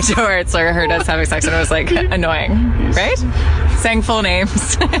 And like Joe Hertzler heard us having sex, and it was like annoying, right? Saying full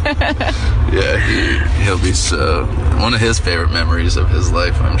names. Yeah, he'll be so... One of his favorite memories of his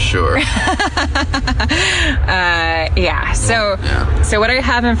life, I'm sure. Yeah. So what I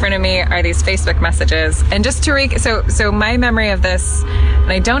have in front of me are these Facebook messages, and just to so my memory of this,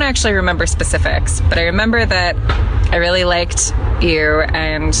 and I don't actually remember specifics, but I remember that I really liked you,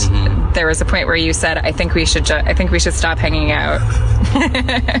 and there was a point where you said, I think we should stop hanging out.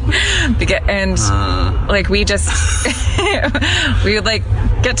 Like we would like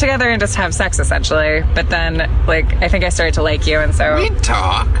get together and just have sex essentially, but then like I think I started to like you, and so We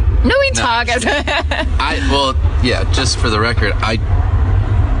talk. we talk. Just for the record, I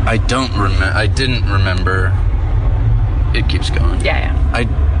didn't remember. It keeps going. Yeah.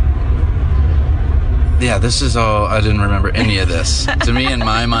 This is all. I didn't remember any of this. To me, in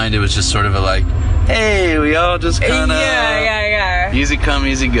my mind, it was just sort of a like, hey, we all just kind of easy come,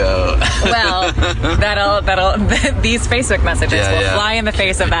 easy go. Well, these Facebook messages will fly in the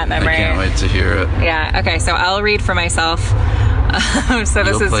face of that memory. I can't wait to hear it. Yeah. Okay. So I'll read for myself. So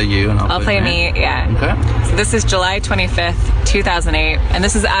this You'll play you and I'll play me. Yeah. Okay. So this is July 25th, 2008, and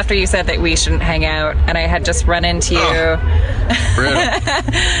this is after you said that we shouldn't hang out, and I had just run into you. Brutal.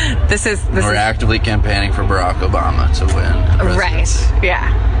 We're actively campaigning for Barack Obama to win. Right.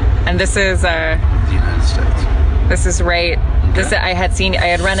 Yeah. And this is the United States. This is right. Okay. I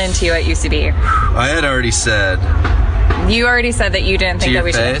had run into you at UCB. I had already said. You already said that you didn't think that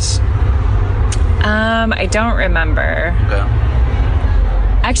we should. I don't remember. Okay.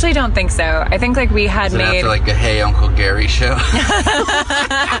 I actually don't think so. I think like we had made after like a Hey Uncle Gary show.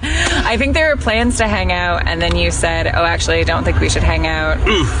 I think there were plans to hang out, and then you said, "Oh, actually, I don't think we should hang out."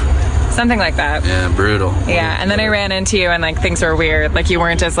 Oof. Something like that. Yeah, brutal. Yeah, and then I ran into you, and like things were weird. Like you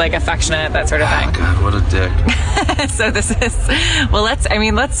weren't as like affectionate, that sort of thing. Oh God, what a dick. So this is, well, let's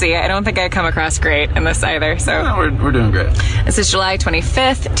see. I don't think I come across great in this either. So No, we're doing great. This is July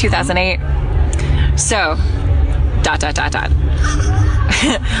 25th, 2008. So, ... I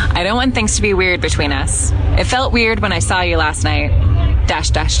don't want things to be weird between us. It felt weird when I saw you last night. ...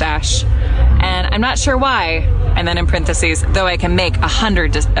 And I'm not sure why. And then in parentheses, though I can make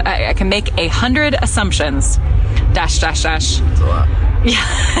 100 assumptions. ... That's a lot.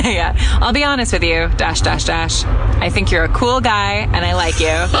 Yeah. I'll be honest with you. ... I think you're a cool guy and I like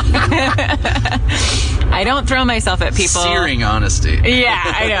you. I don't throw myself at people. Searing honesty. Yeah,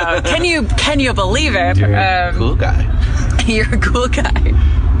 I know. Can you believe it? You're a cool guy. You're a cool guy.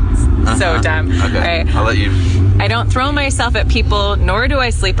 So dumb. Okay. All right. I'll let you. I don't throw myself at people, nor do I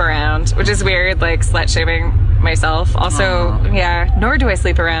sleep around, which is weird, like slut shaming myself. Also, yeah, nor do I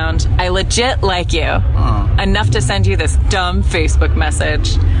sleep around. I legit like you enough to send you this dumb Facebook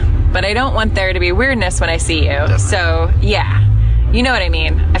message. But I don't want there to be weirdness when I see you. Definitely. So, yeah. You know what I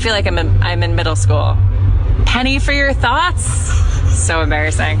mean. I feel like I'm in middle school. Penny for your thoughts? So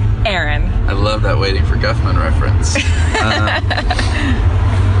embarrassing. Aaron. I love that Waiting for Guffman reference.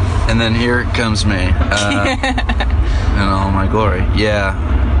 And then here comes me. In all my glory. Yeah,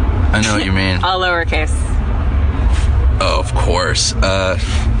 I know what you mean. All lowercase. Oh, of course.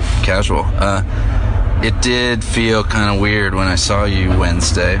 Casual. It did feel kind of weird when I saw you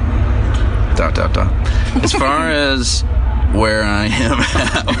Wednesday. ... As far as where I am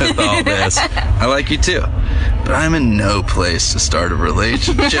at with all this, I like you too. But I'm in no place to start a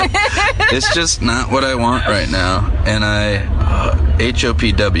relationship. It's just not what I want right now. And I,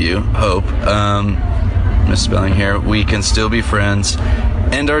 HOPW, hope, misspelling here, we can still be friends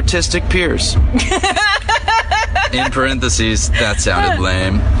and artistic peers. In parentheses, that sounded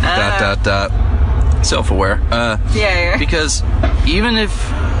lame. ... Self-aware. Yeah. Because even if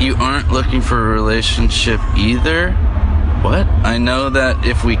you aren't looking for a relationship either, I know that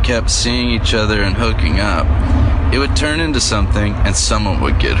if we kept seeing each other and hooking up, it would turn into something and someone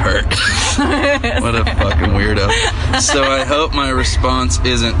would get hurt. What a fucking weirdo. So I hope my response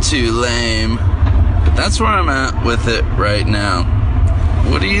isn't too lame. But that's where I'm at with it right now.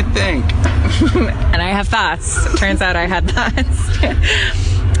 What do you think? And I have thoughts. It turns out I had thoughts.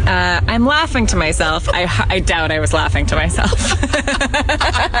 I'm laughing to myself. I doubt I was laughing to myself.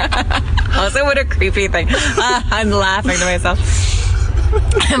 Also, what a creepy thing. I'm laughing to myself.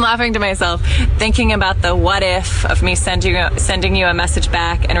 I'm laughing to myself, thinking about the what if of me sending you a message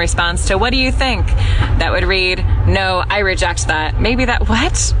back in response to what do you think? That would read, no, I reject that. Maybe that,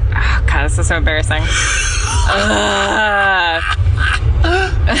 what? Oh, God, this is so embarrassing.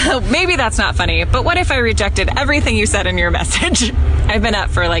 Maybe that's not funny, but what if I rejected everything you said in your message? I've been up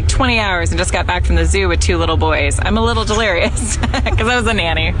for like 20 hours and just got back from the zoo with 2 little boys. I'm a little delirious because I was a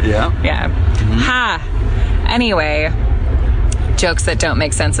nanny. Yeah. Ha. Anyway, jokes that don't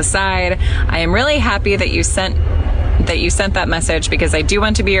make sense aside, I am really happy that you sent that message because I do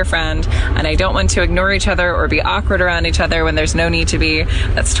want to be your friend and I don't want to ignore each other or be awkward around each other when there's no need to be.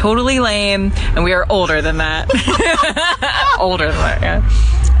 That's totally lame and we are older than that. Older than that, yeah.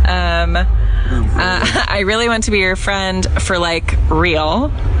 I really want to be your friend for like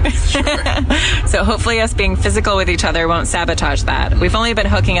real. Sure. So hopefully us being physical with each other won't sabotage that. We've only been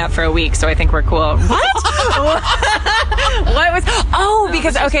hooking up for a week, so I think we're cool. What? What was? Oh,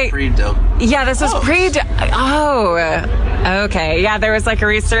 because okay. Pre-dope. Yeah, this was Oh, okay. Yeah, there was like a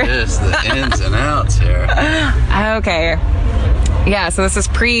research. Just the ins and outs here. Okay. Yeah, so this is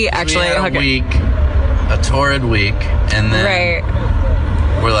actually. We had a week, a torrid week, and then. Right.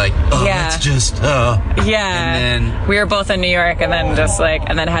 We're like, let's just, Yeah. And then we were both in New York and then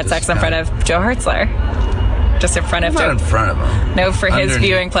had sex in front of Joe Hertzler. Just in front of Joe. Not in front of him. No, for his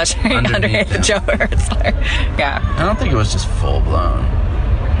viewing pleasure. Underneath Joe Hertzler. Yeah. I don't think it was just full blown.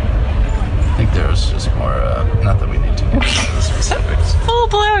 I think there was just more, not that we need to get into the specifics. Full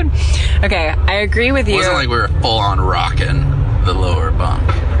blown. Okay, I agree with you. It wasn't like we were full on rocking the lower bunk.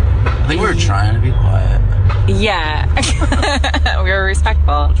 I think we were trying to be quiet. Yeah. We were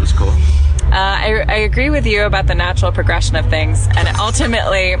respectful. Which was cool. I agree with you about the natural progression of things, and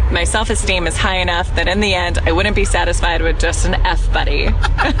ultimately, my self-esteem is high enough that in the end, I wouldn't be satisfied with just an F buddy.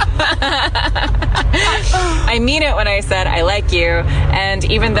 I mean it when I said I like you, and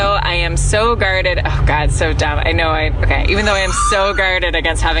even though I am so guarded, oh God, so dumb. Even though I am so guarded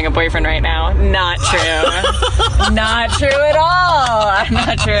against having a boyfriend right now, not true. Not true at all.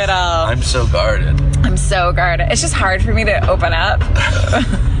 Not true at all. I'm so guarded. It's just hard for me to open up.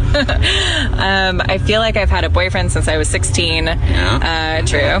 I feel like I've had a boyfriend since I was 16. Yeah.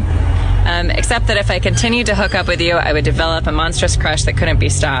 True. Except that if I continued to hook up with you, I would develop a monstrous crush that couldn't be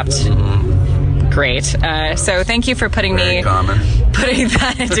stopped. Great. So thank you for putting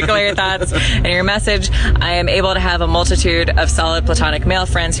that into Clear Thoughts in your message. I am able to have a multitude of solid platonic male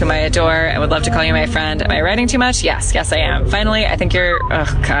friends whom I adore and would love to call you my friend. Am I writing too much? Yes, I am. Finally, I think you're...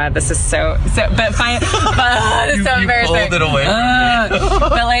 Oh, God, this is so but fine. It's so embarrassing. You pulled it away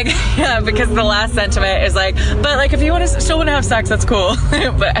but like, yeah, because the last sentiment is like, but like, if you still want to have sex, that's cool.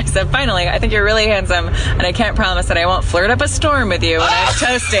 But I said, finally, I think you're really handsome, and I can't promise that I won't flirt up a storm with you when I'm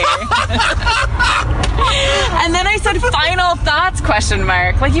toasting. And then I said, final thoughts, ?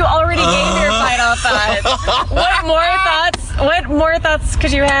 Like, you already gave your final thoughts. What more thoughts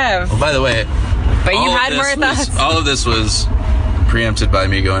could you have? Well, by the way, but you had more thoughts. All of this was preempted by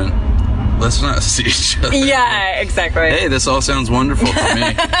me going, let's not see each other. Yeah, exactly. Hey, this all sounds wonderful to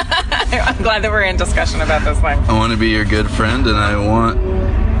me. I'm glad that we're in discussion about this thing. I want to be your good friend, and I want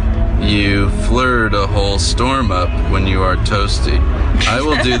you flirt a whole storm up when you are toasty. I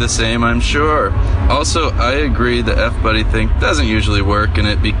will do the same, I'm sure. Also, I agree the F-buddy thing doesn't usually work, and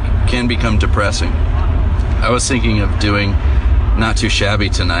it can become depressing. I was thinking of doing Not Too Shabby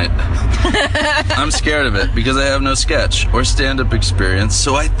tonight. I'm scared of it because I have no sketch or stand-up experience,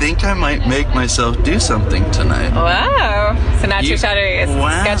 so I think I might make myself do something tonight. Wow. So Not Too Shabby is a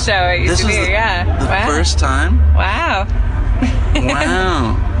sketch show at UCB, yeah. The first time. Wow.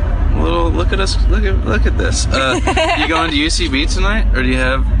 Wow. Look at us. Look at this. You going to UCB tonight, or do you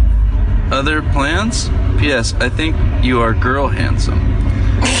have other plans? P.S. I think you are girl handsome.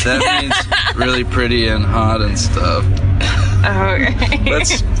 That means really pretty and hot and stuff. Okay.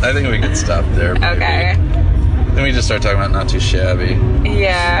 I think we can stop there. Maybe. Okay. Then we just start talking about Not Too Shabby.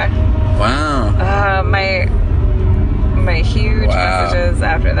 Yeah. Wow. My huge messages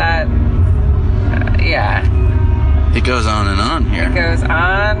after that. Yeah. It goes on and on here. It goes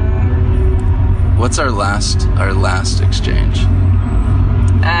on. What's our last exchange?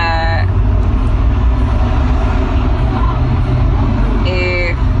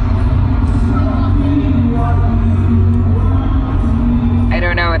 I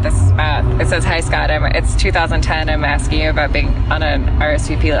don't know what this is about. It says, "Hi Scott, it's 2010. I'm asking you about being on an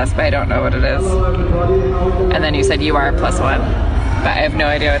RSVP list, but I don't know what it is." And then you said you are +1, but I have no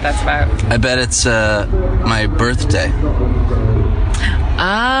idea what that's about. I bet it's my birthday.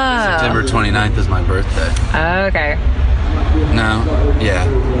 Ah. September 29th is my birthday. Oh, okay. No? Yeah.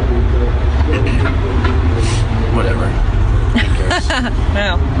 Whatever. Who cares?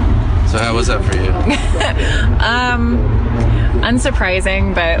 No. So how was that for you?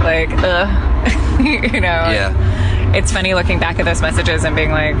 Unsurprising, but like, you know. Yeah. It's funny looking back at those messages and being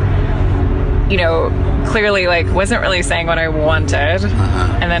like, you know, clearly like wasn't really saying what I wanted.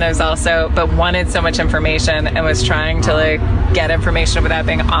 And then I was also, but wanted so much information and was trying to like get information without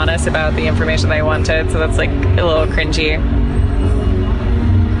being honest about the information that I wanted. So that's like a little cringy.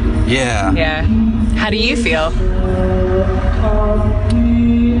 Yeah. Yeah. How do you feel?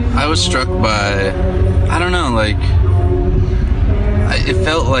 I was struck by, I don't know, like, it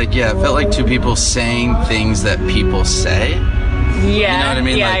felt like two people saying things that people say. Yeah. You know what I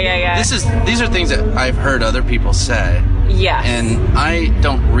mean? Yeah, like, yeah. These are things that I've heard other people say. Yeah. And I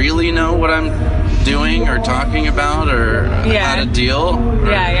don't really know what I'm doing or talking about or how to deal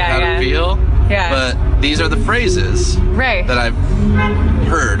or how to feel. Yeah. But these are the phrases that I've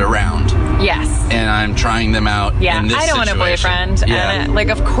heard around. Yes. And I'm trying them out in this I don't want a boyfriend. Yeah. And, like,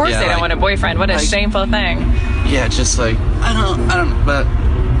 of course I don't want a boyfriend. What a shameful thing. Yeah, just like, I don't, but,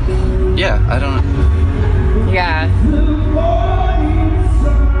 yeah, I don't. Yeah.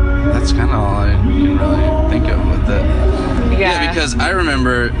 That's kind of all I can really think of with it. Yeah, because I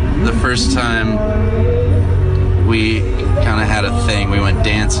remember the first time we kind of had a thing. We went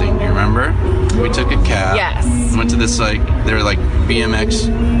dancing. Do you remember? We took a cab. Yes. Went to this, like, they were like BMX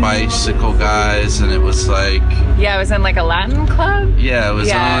bicycle guys, and it was like. Yeah, it was in like a Latin club? Yeah, it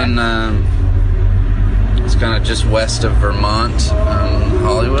was on. It's kind of just west of Vermont,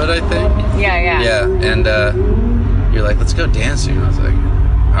 Hollywood, I think. Yeah. Yeah, and you're like, let's go dancing. I was like,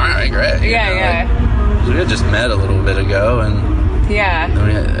 all right, great. Yeah. Like, we had just met a little bit ago, and we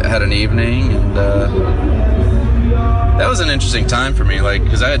had an evening, and that was an interesting time for me, like,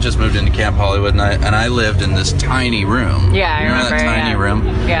 because I had just moved into Camp Hollywood, and I lived in this tiny room. Yeah, I remember that tiny room.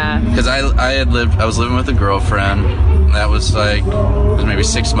 Yeah. Because I was living with a girlfriend. That was like, it was maybe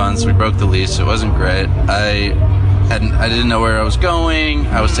 6 months. We broke the lease. It wasn't great. I didn't know where I was going.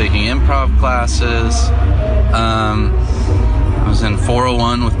 I was taking improv classes. I was in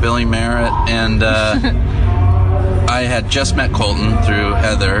 401 with Billy Merritt, and I had just met Colton through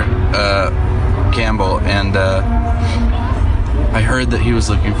Heather Campbell, and I heard that he was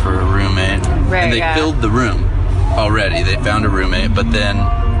looking for a roommate. Right, and they filled the room already. They found a roommate, but then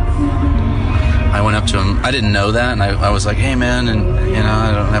I went up to him. I didn't know that, and I was like, hey, man, and,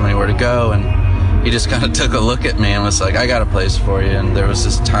 I don't have anywhere to go, and he just kind of took a look at me and was like, I got a place for you, and there was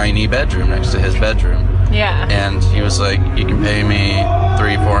this tiny bedroom next to his bedroom. Yeah. And he was like, you can pay me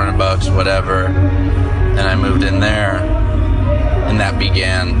 $300-$400, whatever, and I moved in there, and that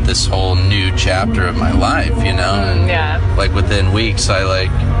began this whole new chapter of my life, and like within weeks, I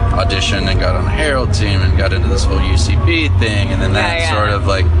like auditioned and got on the Herald team and got into this whole UCB thing, and then that sort of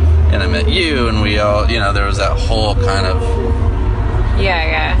like, and I met you, and we all, there was that whole kind of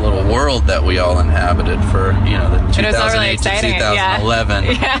little world that we all inhabited for, the 2008 to 2011.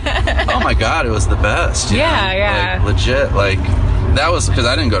 Yeah. Oh my God, it was the best. Like, legit, like, that was, because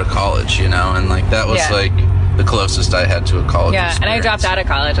I didn't go to college, and like, that was like the closest I had to a college experience. And I dropped out of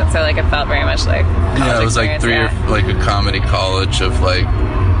college, and so like it felt very much like college it was like like a comedy college of like,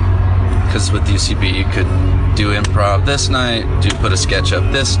 because with UCB you could do improv this night, put a sketch up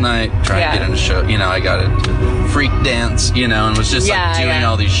this night, try and get into show. I got into freak dance, and was just like doing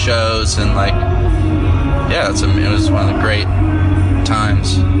all these shows, and like, it was one of the great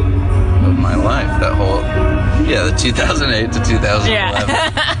times of my life. That whole, the 2008 to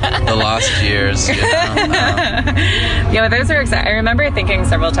 2011, the lost years. But those are exciting. I remember thinking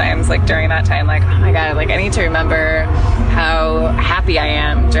several times, like during that time, like, oh my God, like I need to remember how happy I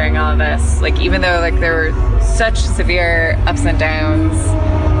am during all of this. Like, even though like there were such severe ups and downs,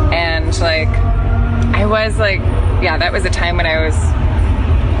 and like I was like, that was a time when I was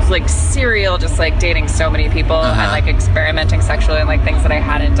like serial, just like dating so many people and like experimenting sexually and like things that I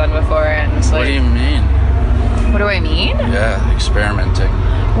hadn't done before. And like, what do you mean? What do I mean? Yeah, experimenting.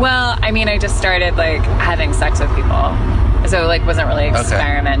 Well, I mean, I just started like having sex with people, so like wasn't really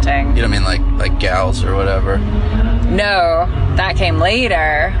experimenting. Okay. You don't mean like gals or whatever? No, that came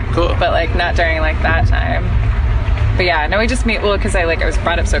later. Cool. But like not during like that time. But no, we just meet, because I was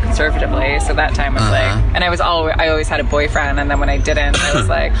brought up so conservatively, so that time was like, and I always had a boyfriend, and then when I didn't, I was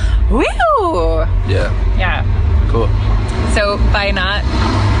like, woo! Yeah. Cool. So by not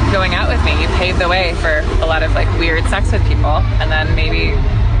going out with me, you paved the way for a lot of like weird sex with people, and then maybe,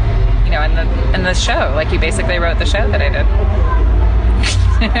 in the show, like you basically wrote the show that I did.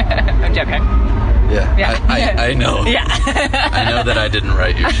 I'm joking. I know. Yeah. I know that I didn't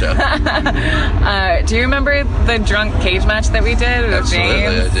write your show. Do you remember the drunk cage match that we did with Absolutely,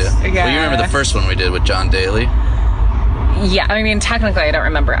 James? I do. Well, you remember the first one we did with John Daly? Yeah, I mean, technically I don't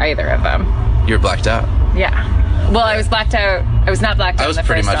remember either of them. You're blacked out. Yeah. Well, I was blacked out. I was not blacked out in the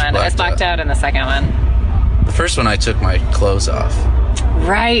first one. I was blacked out in the second one. The first one, I took my clothes off.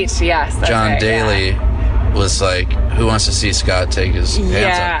 Right, yes. That's John Daly was like, who wants to see Scott take his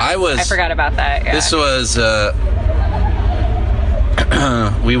pants off? I forgot about that. Yeah. This was,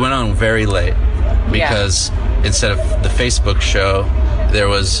 we went on very late because instead of the Facebook show, there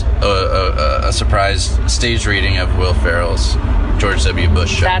was a surprise stage reading of Will Ferrell's George W.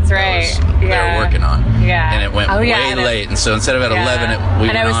 Bush show. That's right. They were working on. Yeah. And it went way late. And so instead of at 11, we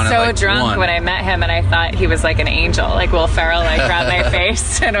went on at like 1. And I was so drunk when I met him, and I thought he was like an angel. Like Will Ferrell like grabbed my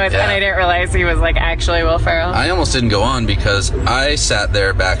face, and I didn't realize he was like actually Will Ferrell. I almost didn't go on because I sat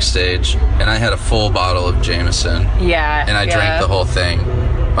there backstage, and I had a full bottle of Jameson. Yeah. And I drank the whole thing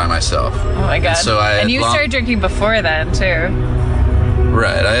by myself. Oh my God. And you started drinking before then, too.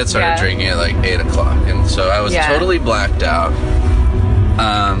 Right. I had started drinking at like 8 o'clock, and so I was totally blacked out.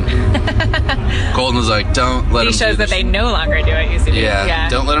 Colton was like, don't let him do shows that they no longer do at UCB. Yeah,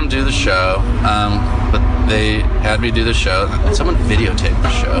 don't let him do the show. But they had me do the show. Someone videotaped the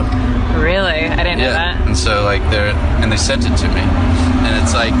show. Really? I didn't know that. And so like they sent it to me. And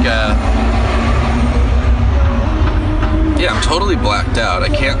it's like, I'm totally blacked out. I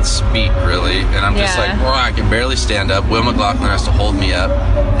can't speak really. And I'm just like, I can barely stand up. Will McLaughlin has to hold me up.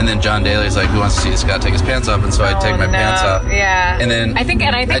 And then John Daly's like, who wants to see this guy take his pants off? And so I take my pants off. Yeah. And then I think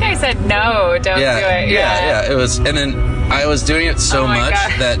I said no, don't do it. Yeah. It was, and then I was doing it so much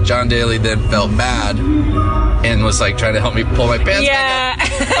that John Daly then felt bad and was like trying to help me pull my pants back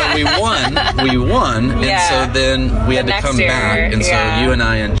up. But we won. And so then we had to come back. And so you and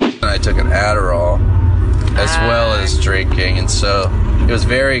I took an Adderall as well as drinking, and so it was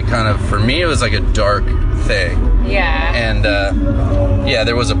very kind of, for me, it was like a dark thing. Yeah. And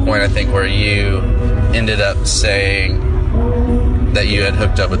there was a point I think where you ended up saying that you had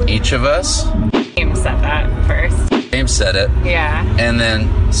hooked up with each of us. James said that first. James said it. Yeah. And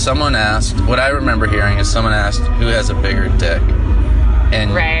then someone asked, what I remember hearing is someone asked, who has a bigger dick?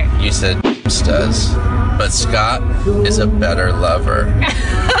 And you said James does, but Scott is a better lover.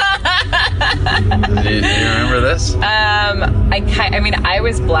 Do you remember this? I mean, I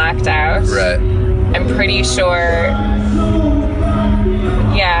was blacked out. Right. I'm pretty sure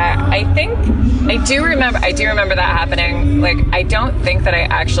Yeah, I think I do remember that happening. Like, I don't think that I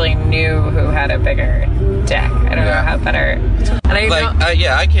actually knew who had a bigger dick. I don't know how better. And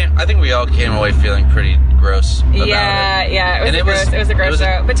I think we all came away feeling pretty gross about it. Yeah, it was a gross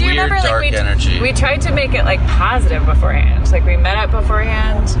show. But do you remember, dark like, energy. We tried to make it, like, positive beforehand. Like, we met up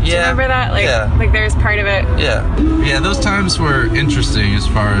beforehand. Do you remember that? Like, like, there's part of it. Yeah, those times were interesting as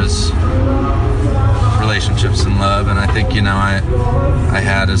far as relationships and love, and I think, you know, I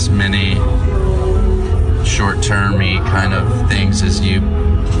had as many short-termy kind of things as you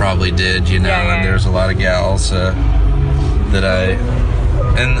probably did, you know, and there's a lot of gals that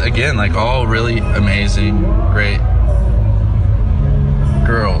and again, like, all really amazing, great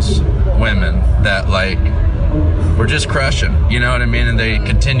girls, women that, like, were just crushing, you know what I mean, and they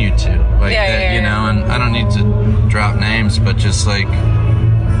continue to, like, you know, and I don't need to drop names, but just, like,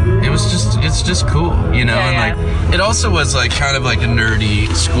 it's just cool, you know, and like, it also was like kind of like a nerdy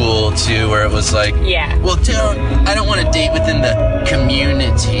school too, where it was like, well, I don't want to date within the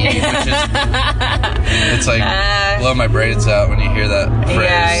community, which is, it's like, blow my brains out when you hear that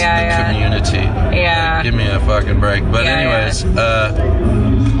phrase, the community. Yeah. Like, give me a fucking break. But anyways,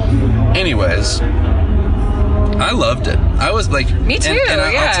 I loved it. I was like, me too. And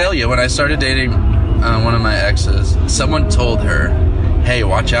I'll tell you, when I started dating one of my exes, someone told her, hey,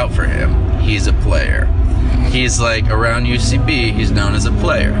 watch out for him. He's a player. He's like, around UCB, he's known as a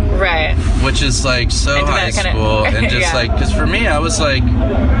player. Right. Which is like so high school. And just like, because for me, I was like,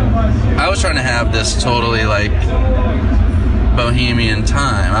 I was trying to have this totally like bohemian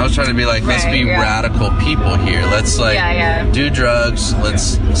time. I was trying to be like, let's be radical people here. Let's like do drugs.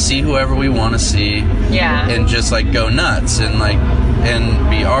 Let's see whoever we want to see. Yeah. And just like go nuts and like, and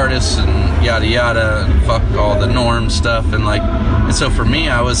be artists and yada yada and fuck all the norm stuff and like, and so for me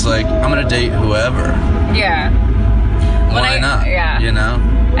I was like, I'm gonna date whoever. Yeah. Why not? Yeah. You know?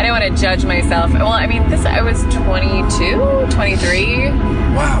 I didn't want to judge myself. Well, I mean, I was 22, 23.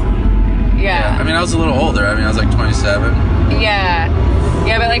 Wow. Yeah. I mean, I was a little older. I mean, I was like 27. Yeah.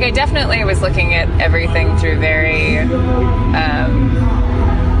 Yeah, but like I definitely was looking at everything through very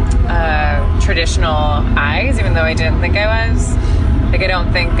traditional eyes, even though I didn't think I was. Like, I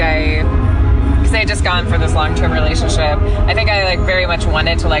don't think because I had just gone for this long-term relationship. I think I like very much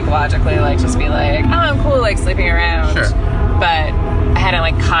wanted to like logically like just be like, oh, I'm cool like sleeping around. Sure. But I hadn't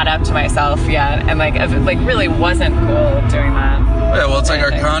like caught up to myself yet, and like really wasn't cool doing that. Yeah, well, it's like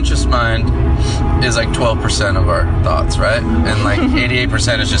our conscious mind is like 12% of our thoughts, right? And like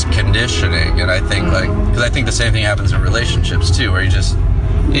 88% is just conditioning. And I think like, because I think the same thing happens in relationships too, where you just,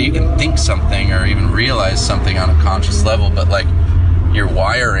 you can think something or even realize something on a conscious level, but like your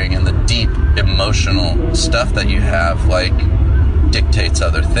wiring and the deep emotional stuff that you have like dictates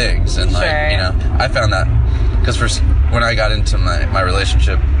other things. And like, you know, I found that because when I got into my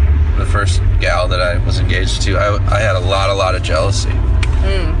relationship, the first gal that I was engaged to, I had a lot of jealousy.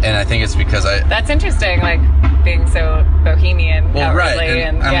 And I think it's because that's interesting, like being so bohemian outwardly.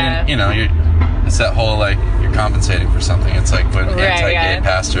 And I mean, you know, it's that whole like you're compensating for something. It's like when anti-gay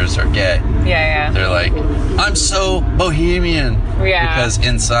pastors are gay. They're like, I'm so bohemian. Because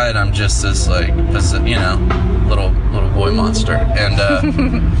inside I'm just this like, you know, little boy monster. And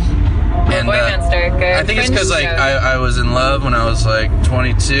boy monster. Good. I think it's because like I was in love when I was like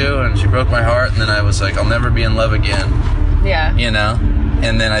 22, and she broke my heart, and then I was like, I'll never be in love again. Yeah. You know.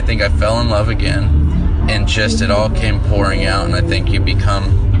 And then I think I fell in love again, and just it all came pouring out, and I think you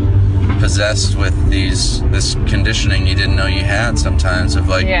become possessed with this conditioning you didn't know you had sometimes of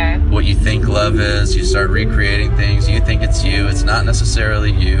like what you think love is. You start recreating things. You think it's you. It's not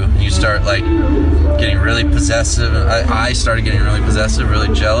necessarily you. You start like getting really possessive. I started getting really possessive,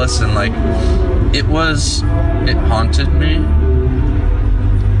 really jealous, and like it haunted me,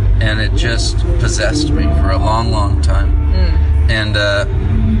 and it just possessed me for a long time. And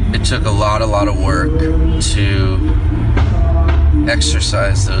it took a lot of work to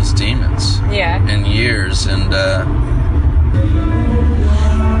exercise those demons. In years. And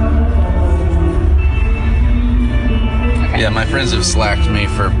my friends have slacked me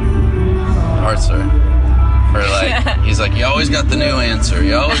for like, he's like, you always got the new answer.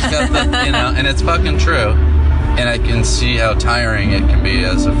 You always got the, you know, and it's fucking true. And I can see how tiring it can be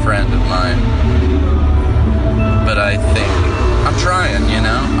as a friend of mine. But I think I'm trying, you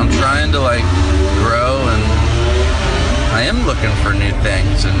know? I'm trying to like grow, and I am looking for new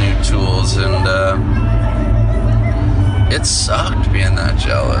things and new tools, and it sucked being that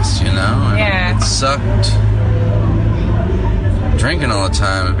jealous, you know? And it sucked drinking all the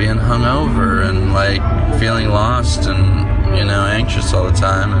time and being hungover and like feeling lost and, you know, anxious all the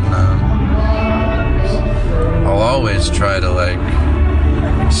time. And I'll always try to like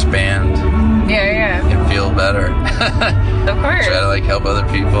expand and feel better. Of course. Try to like help other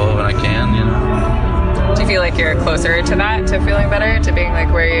people when I can, you know. Do you feel like you're closer to that, to feeling better, to being like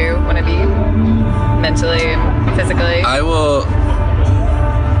where you want to be mentally and physically?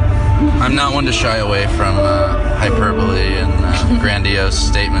 I'm not one to shy away from hyperbole and grandiose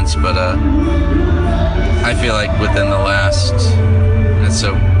statements, but I feel like within the last, and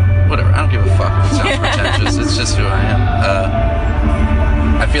so whatever, I don't give a fuck if it sounds pretentious, it's just who I am.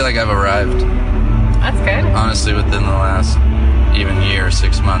 I feel like I've arrived. That's good. Honestly, within the last even year,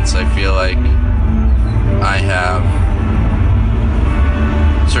 6 months, I feel like I have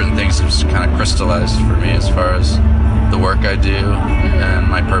certain things have just kind of crystallized for me as far as the work I do and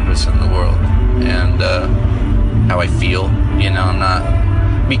my purpose in the world and how I feel. You know, I'm not,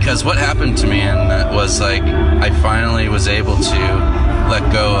 because what happened to me and was like I finally was able to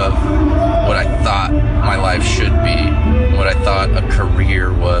let go of what I thought my life should be, what I thought a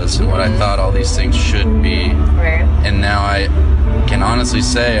career was, and what I thought all these things should be. Right. And now I can honestly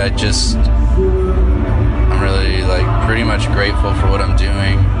say I'm really like pretty much grateful for what I'm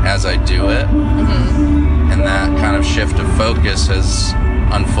doing as I do it. And that kind of shift of focus has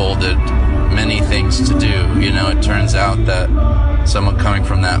unfolded many things to do. You know, it turns out that someone coming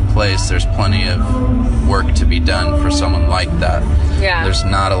from that place, there's plenty of work to be done for someone like that. Yeah. There's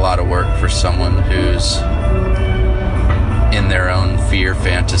not a lot of work for someone who's in their own fear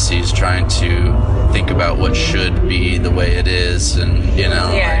fantasies trying to think about what should be the way it is, and you know,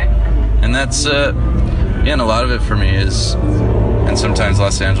 and that's and a lot of it for me is, and sometimes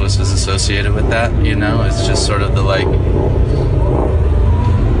Los Angeles is associated with that, you know, it's just sort of the like,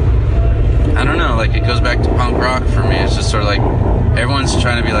 I don't know, like it goes back to punk rock for me. It's just sort of like everyone's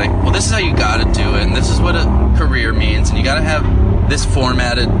trying to be like, well, this is how you gotta do it, and this is what a career means, and you gotta have this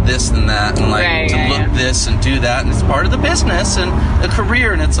formatted, this and that, and like look this and do that, and it's part of the business and a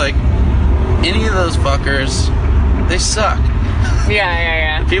career, and it's like any of those fuckers, they suck.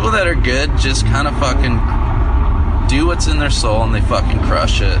 The people that are good just kind of fucking do what's in their soul and they fucking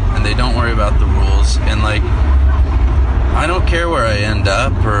crush it, and they don't worry about the rules. And like, I don't care where I end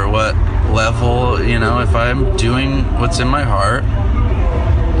up or what level, you know, if I'm doing what's in my heart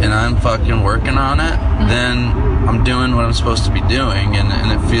and I'm fucking working on it, then I'm doing what I'm supposed to be doing,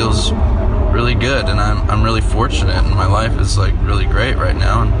 and it feels really good, and I'm really fortunate, and my life is like really great right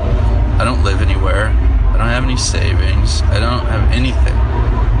now, and I don't live anywhere, I don't have any savings, I don't have anything,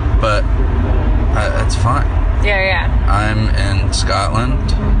 but it's fine. I'm in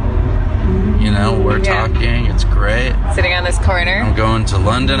Scotland, you know, we're talking, it's great. Sitting on this corner. I'm going to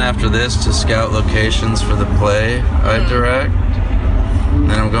London after this to scout locations for the play I direct.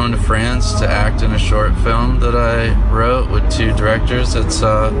 Then I'm going to France to act in a short film that I wrote with 2 directors. It's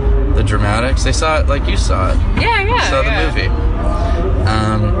The Dramatics. They saw it like you saw it. Saw the movie.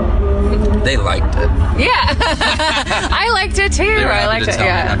 They liked it. I liked it too. I liked it.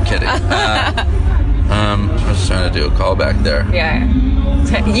 I'm kidding. I was trying to do a callback there.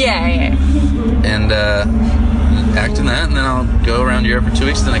 And act in that, and then I'll go around Europe for 2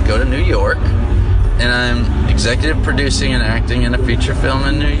 weeks. Then I go to New York, and I'm executive producing and acting in a feature film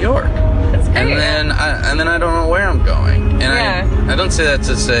in New York. That's great. And then I don't know where I'm going. And I don't say that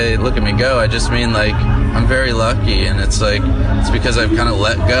to say, look at me go. I just mean like I'm very lucky, and it's like it's because I've kind of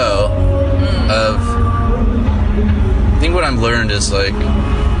let go of. I think what I've learned is like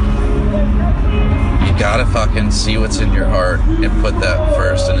you gotta fucking see what's in your heart and put that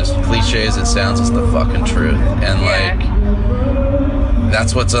first. And as cliche as it sounds, it's the fucking truth. And like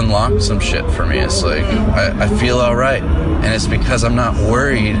that's what's unlocked some shit for me. It's like I feel all right, and it's because I'm not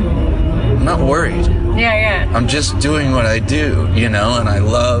worried. I'm not worried. I'm just doing what I do, you know, and I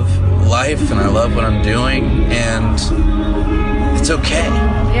love life and I love what I'm doing, and it's okay.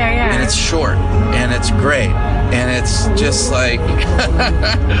 And it's short and it's great, and it's just like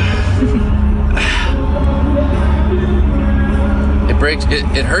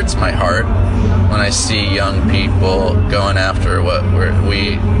it hurts my heart when I see young people going after what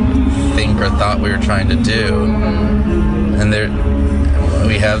we think or thought we were trying to do, and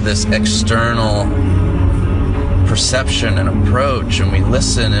we have this external perception and approach, and we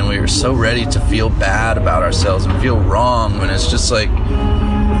listen, and we are so ready to feel bad about ourselves and feel wrong, when it's just like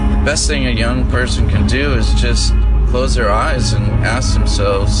the best thing a young person can do is just close their eyes and ask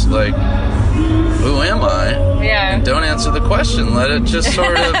themselves, like, who am I? And don't answer the question. Let it just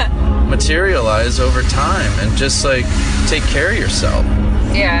sort of materialize over time, and just like take care of yourself.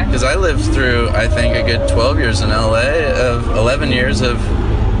 Because I lived through, I think, a good 12 years in LA, of 11 years of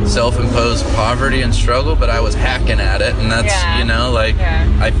self-imposed poverty and struggle, but I was hacking at it, and that's, you know, like,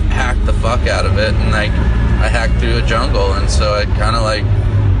 I hacked the fuck out of it, and like, I hacked through a jungle, and so I kind of like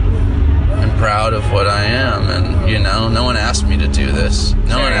am proud of what I am, and you know, no one asked me to do this.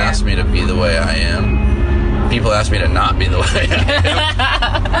 No one asked me to be the way I am. People ask me to not be the way I am.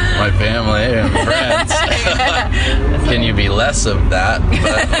 My family and friends. Can you be less of that?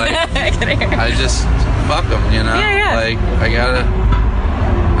 But like, I just fuck them, you know. Yeah. Like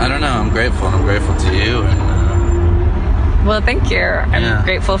I don't know. I'm grateful, and I'm grateful to you. And well, thank you. I'm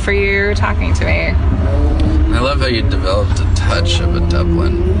grateful for you talking to me. I love how you developed a touch of a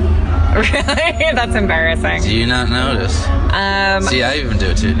Dublin. Really? That's embarrassing. Do you not notice? See, I even do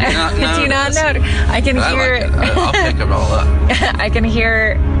it too. Do you not notice? Do you not notice? I can hear it. Like I'll pick it all up. I can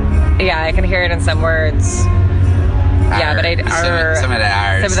hear it in some words. Yeah, but some of the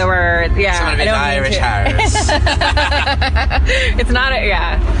R's. Some of the words, yeah. Some of the Irish R's. It's not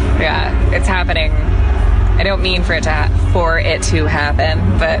yeah, it's happening. I don't mean for it to happen,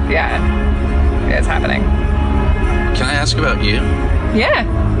 but yeah, it's happening. Can I ask about you? Yeah.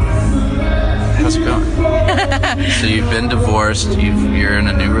 How's it going? So you've been divorced. You're in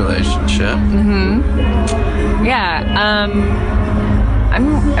a new relationship. Mm-hmm. Yeah.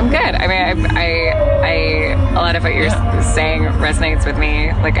 I'm good. I mean, I a lot of what you're saying resonates with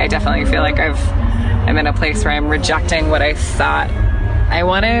me. Like, I definitely feel like I'm in a place where I'm rejecting what I thought I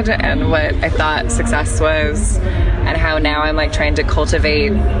wanted and what I thought success was, and how now I'm like trying to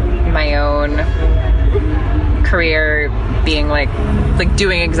cultivate my own career, being like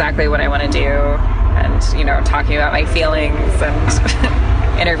doing exactly what I want to do, and you know, talking about my feelings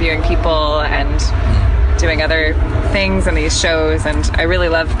and interviewing people and doing other things in these shows. And I really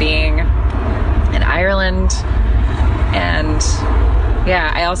love being in Ireland, and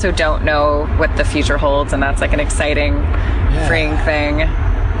yeah, I also don't know what the future holds, and that's like an exciting, freeing thing,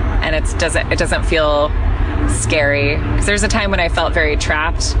 and it doesn't feel scary, because there's a time when I felt very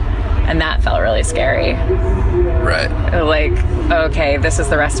trapped, and that felt really scary. Right. Like, okay, this is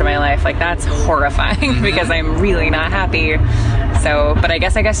the rest of my life. Like, that's horrifying because I'm really not happy. So, but I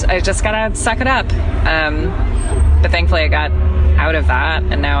guess I just gotta suck it up. But thankfully I got out of that,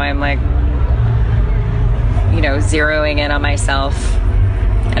 and now I'm like, you know, zeroing in on myself.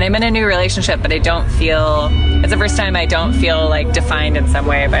 And I'm in a new relationship, but it's the first time I don't feel like defined in some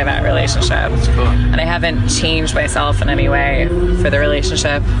way by that relationship. That's cool. And I haven't changed myself in any way for the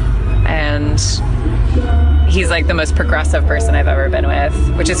relationship. And he's like the most progressive person I've ever been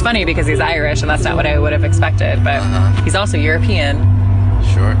with, which is funny because he's Irish, and that's not what I would have expected. But he's also European.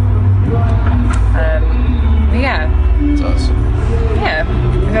 Sure. Yeah. That's awesome. Yeah,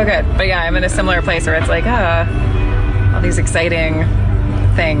 I feel good. But yeah, I'm in a similar place where it's like, all these exciting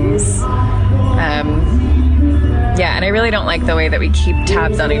things. Yeah, and I really don't like the way that we keep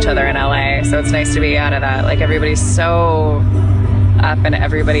tabs on each other in LA, so it's nice to be out of that. Like, everybody's so up in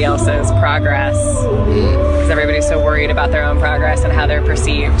everybody else's progress, because everybody's so worried about their own progress and how they're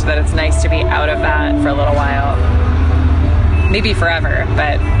perceived, that it's nice to be out of that for a little while. Maybe forever,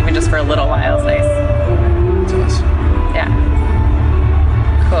 but even just for a little while is nice. That's awesome. Yeah.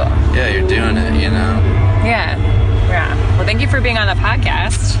 Cool. Yeah, you're doing it, you know? Yeah. Well, thank you for being on the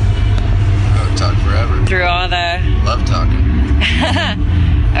podcast. I would talk forever. Through all the... Love talking.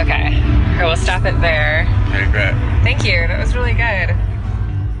 Okay. All right, we'll stop it there. Okay, great. Thank you. That was really good.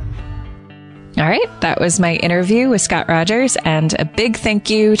 All right. That was my interview with Scott Rodgers, and a big thank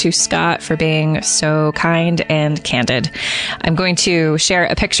you to Scott for being so kind and candid. I'm going to share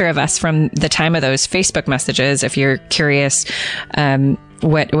a picture of us from the time of those Facebook messages, if you're curious,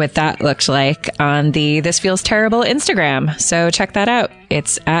 what that looked like, on the This Feels Terrible Instagram. So check that out.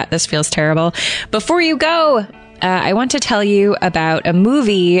 It's at This Feels Terrible. Before you go, I want to tell you about a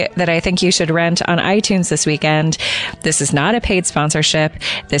movie that I think you should rent on iTunes this weekend. This is not a paid sponsorship.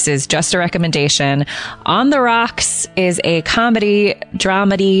 This is just a recommendation. On the Rocks is a comedy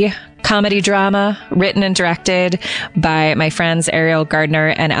drama written and directed by my friends Ariel Gardner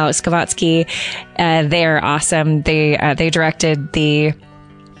and Alex Kavatsky. They are awesome. They directed the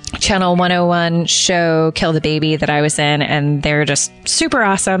Channel 101 show Kill the Baby that I was in, and they're just super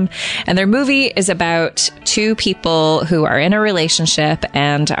awesome. And their movie is about two people who are in a relationship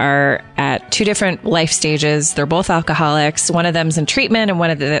and are at two different life stages. They're both alcoholics. One of them's in treatment and one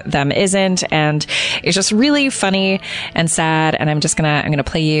of them isn't. And it's just really funny and sad. And I'm gonna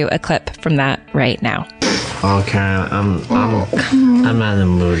play you a clip from that right now. Okay, I'm not in the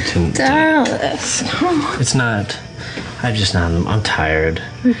mood to. Dallas, come on. It's not. I'm tired.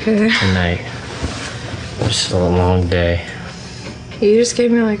 Okay. Tonight. Just a long day. You just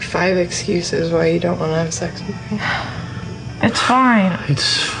gave me like 5 excuses why you don't want to have sex with me. It's fine.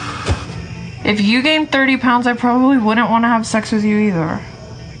 If you gained 30 pounds, I probably wouldn't want to have sex with you either.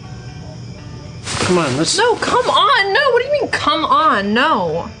 Come on, let's... No, come on. No, what do you mean, come on?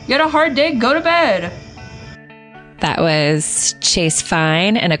 No. You had a hard day. Go to bed. That was Chase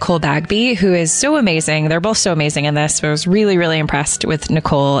Fine and Nicole Bagby, who is so amazing. They're both so amazing in this. I was really, really impressed with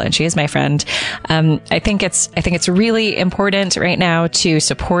Nicole, and she is my friend. I think it's really important right now to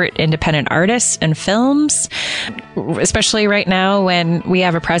support independent artists and films, especially right now when we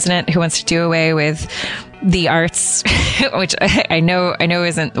have a president who wants to do away with the arts, which I know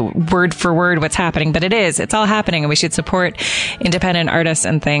isn't word for word what's happening, but it is. It's all happening, and we should support independent artists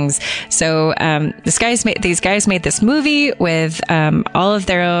and things. So these guys made this movie with all of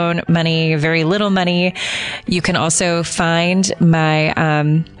their own money, very little money. You can also find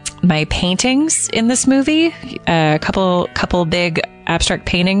my my paintings in this movie. A couple big abstract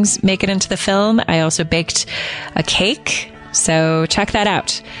paintings make it into the film. I also baked a cake, so check that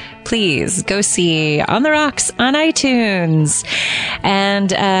out. Please go see On the Rocks on iTunes. And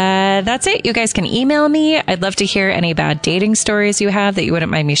that's it. You guys can email me. I'd love to hear any bad dating stories you have that you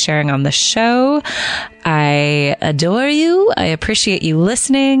wouldn't mind me sharing on the show. I adore you. I appreciate you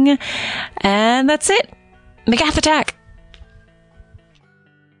listening. And that's it. McGath Attack.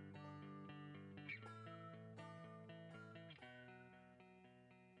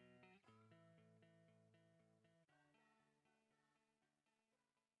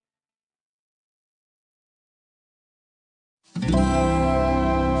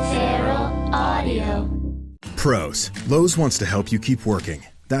 Pros. Lowe's wants to help you keep working.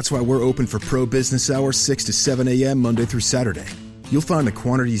 That's why we're open for pro business hours 6 to 7 a.m. Monday through Saturday. You'll find the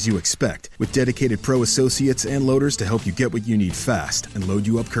quantities you expect with dedicated pro associates and loaders to help you get what you need fast and load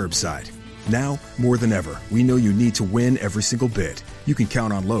you up curbside. Now, more than ever, we know you need to win every single bid. You can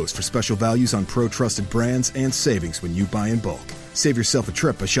count on Lowe's for special values on pro-trusted brands and savings when you buy in bulk. Save yourself a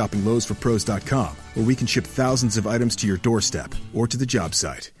trip by shopping Lowe'sForPros.com, where we can ship thousands of items to your doorstep or to the job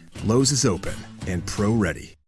site. Lowe's is open and pro-ready.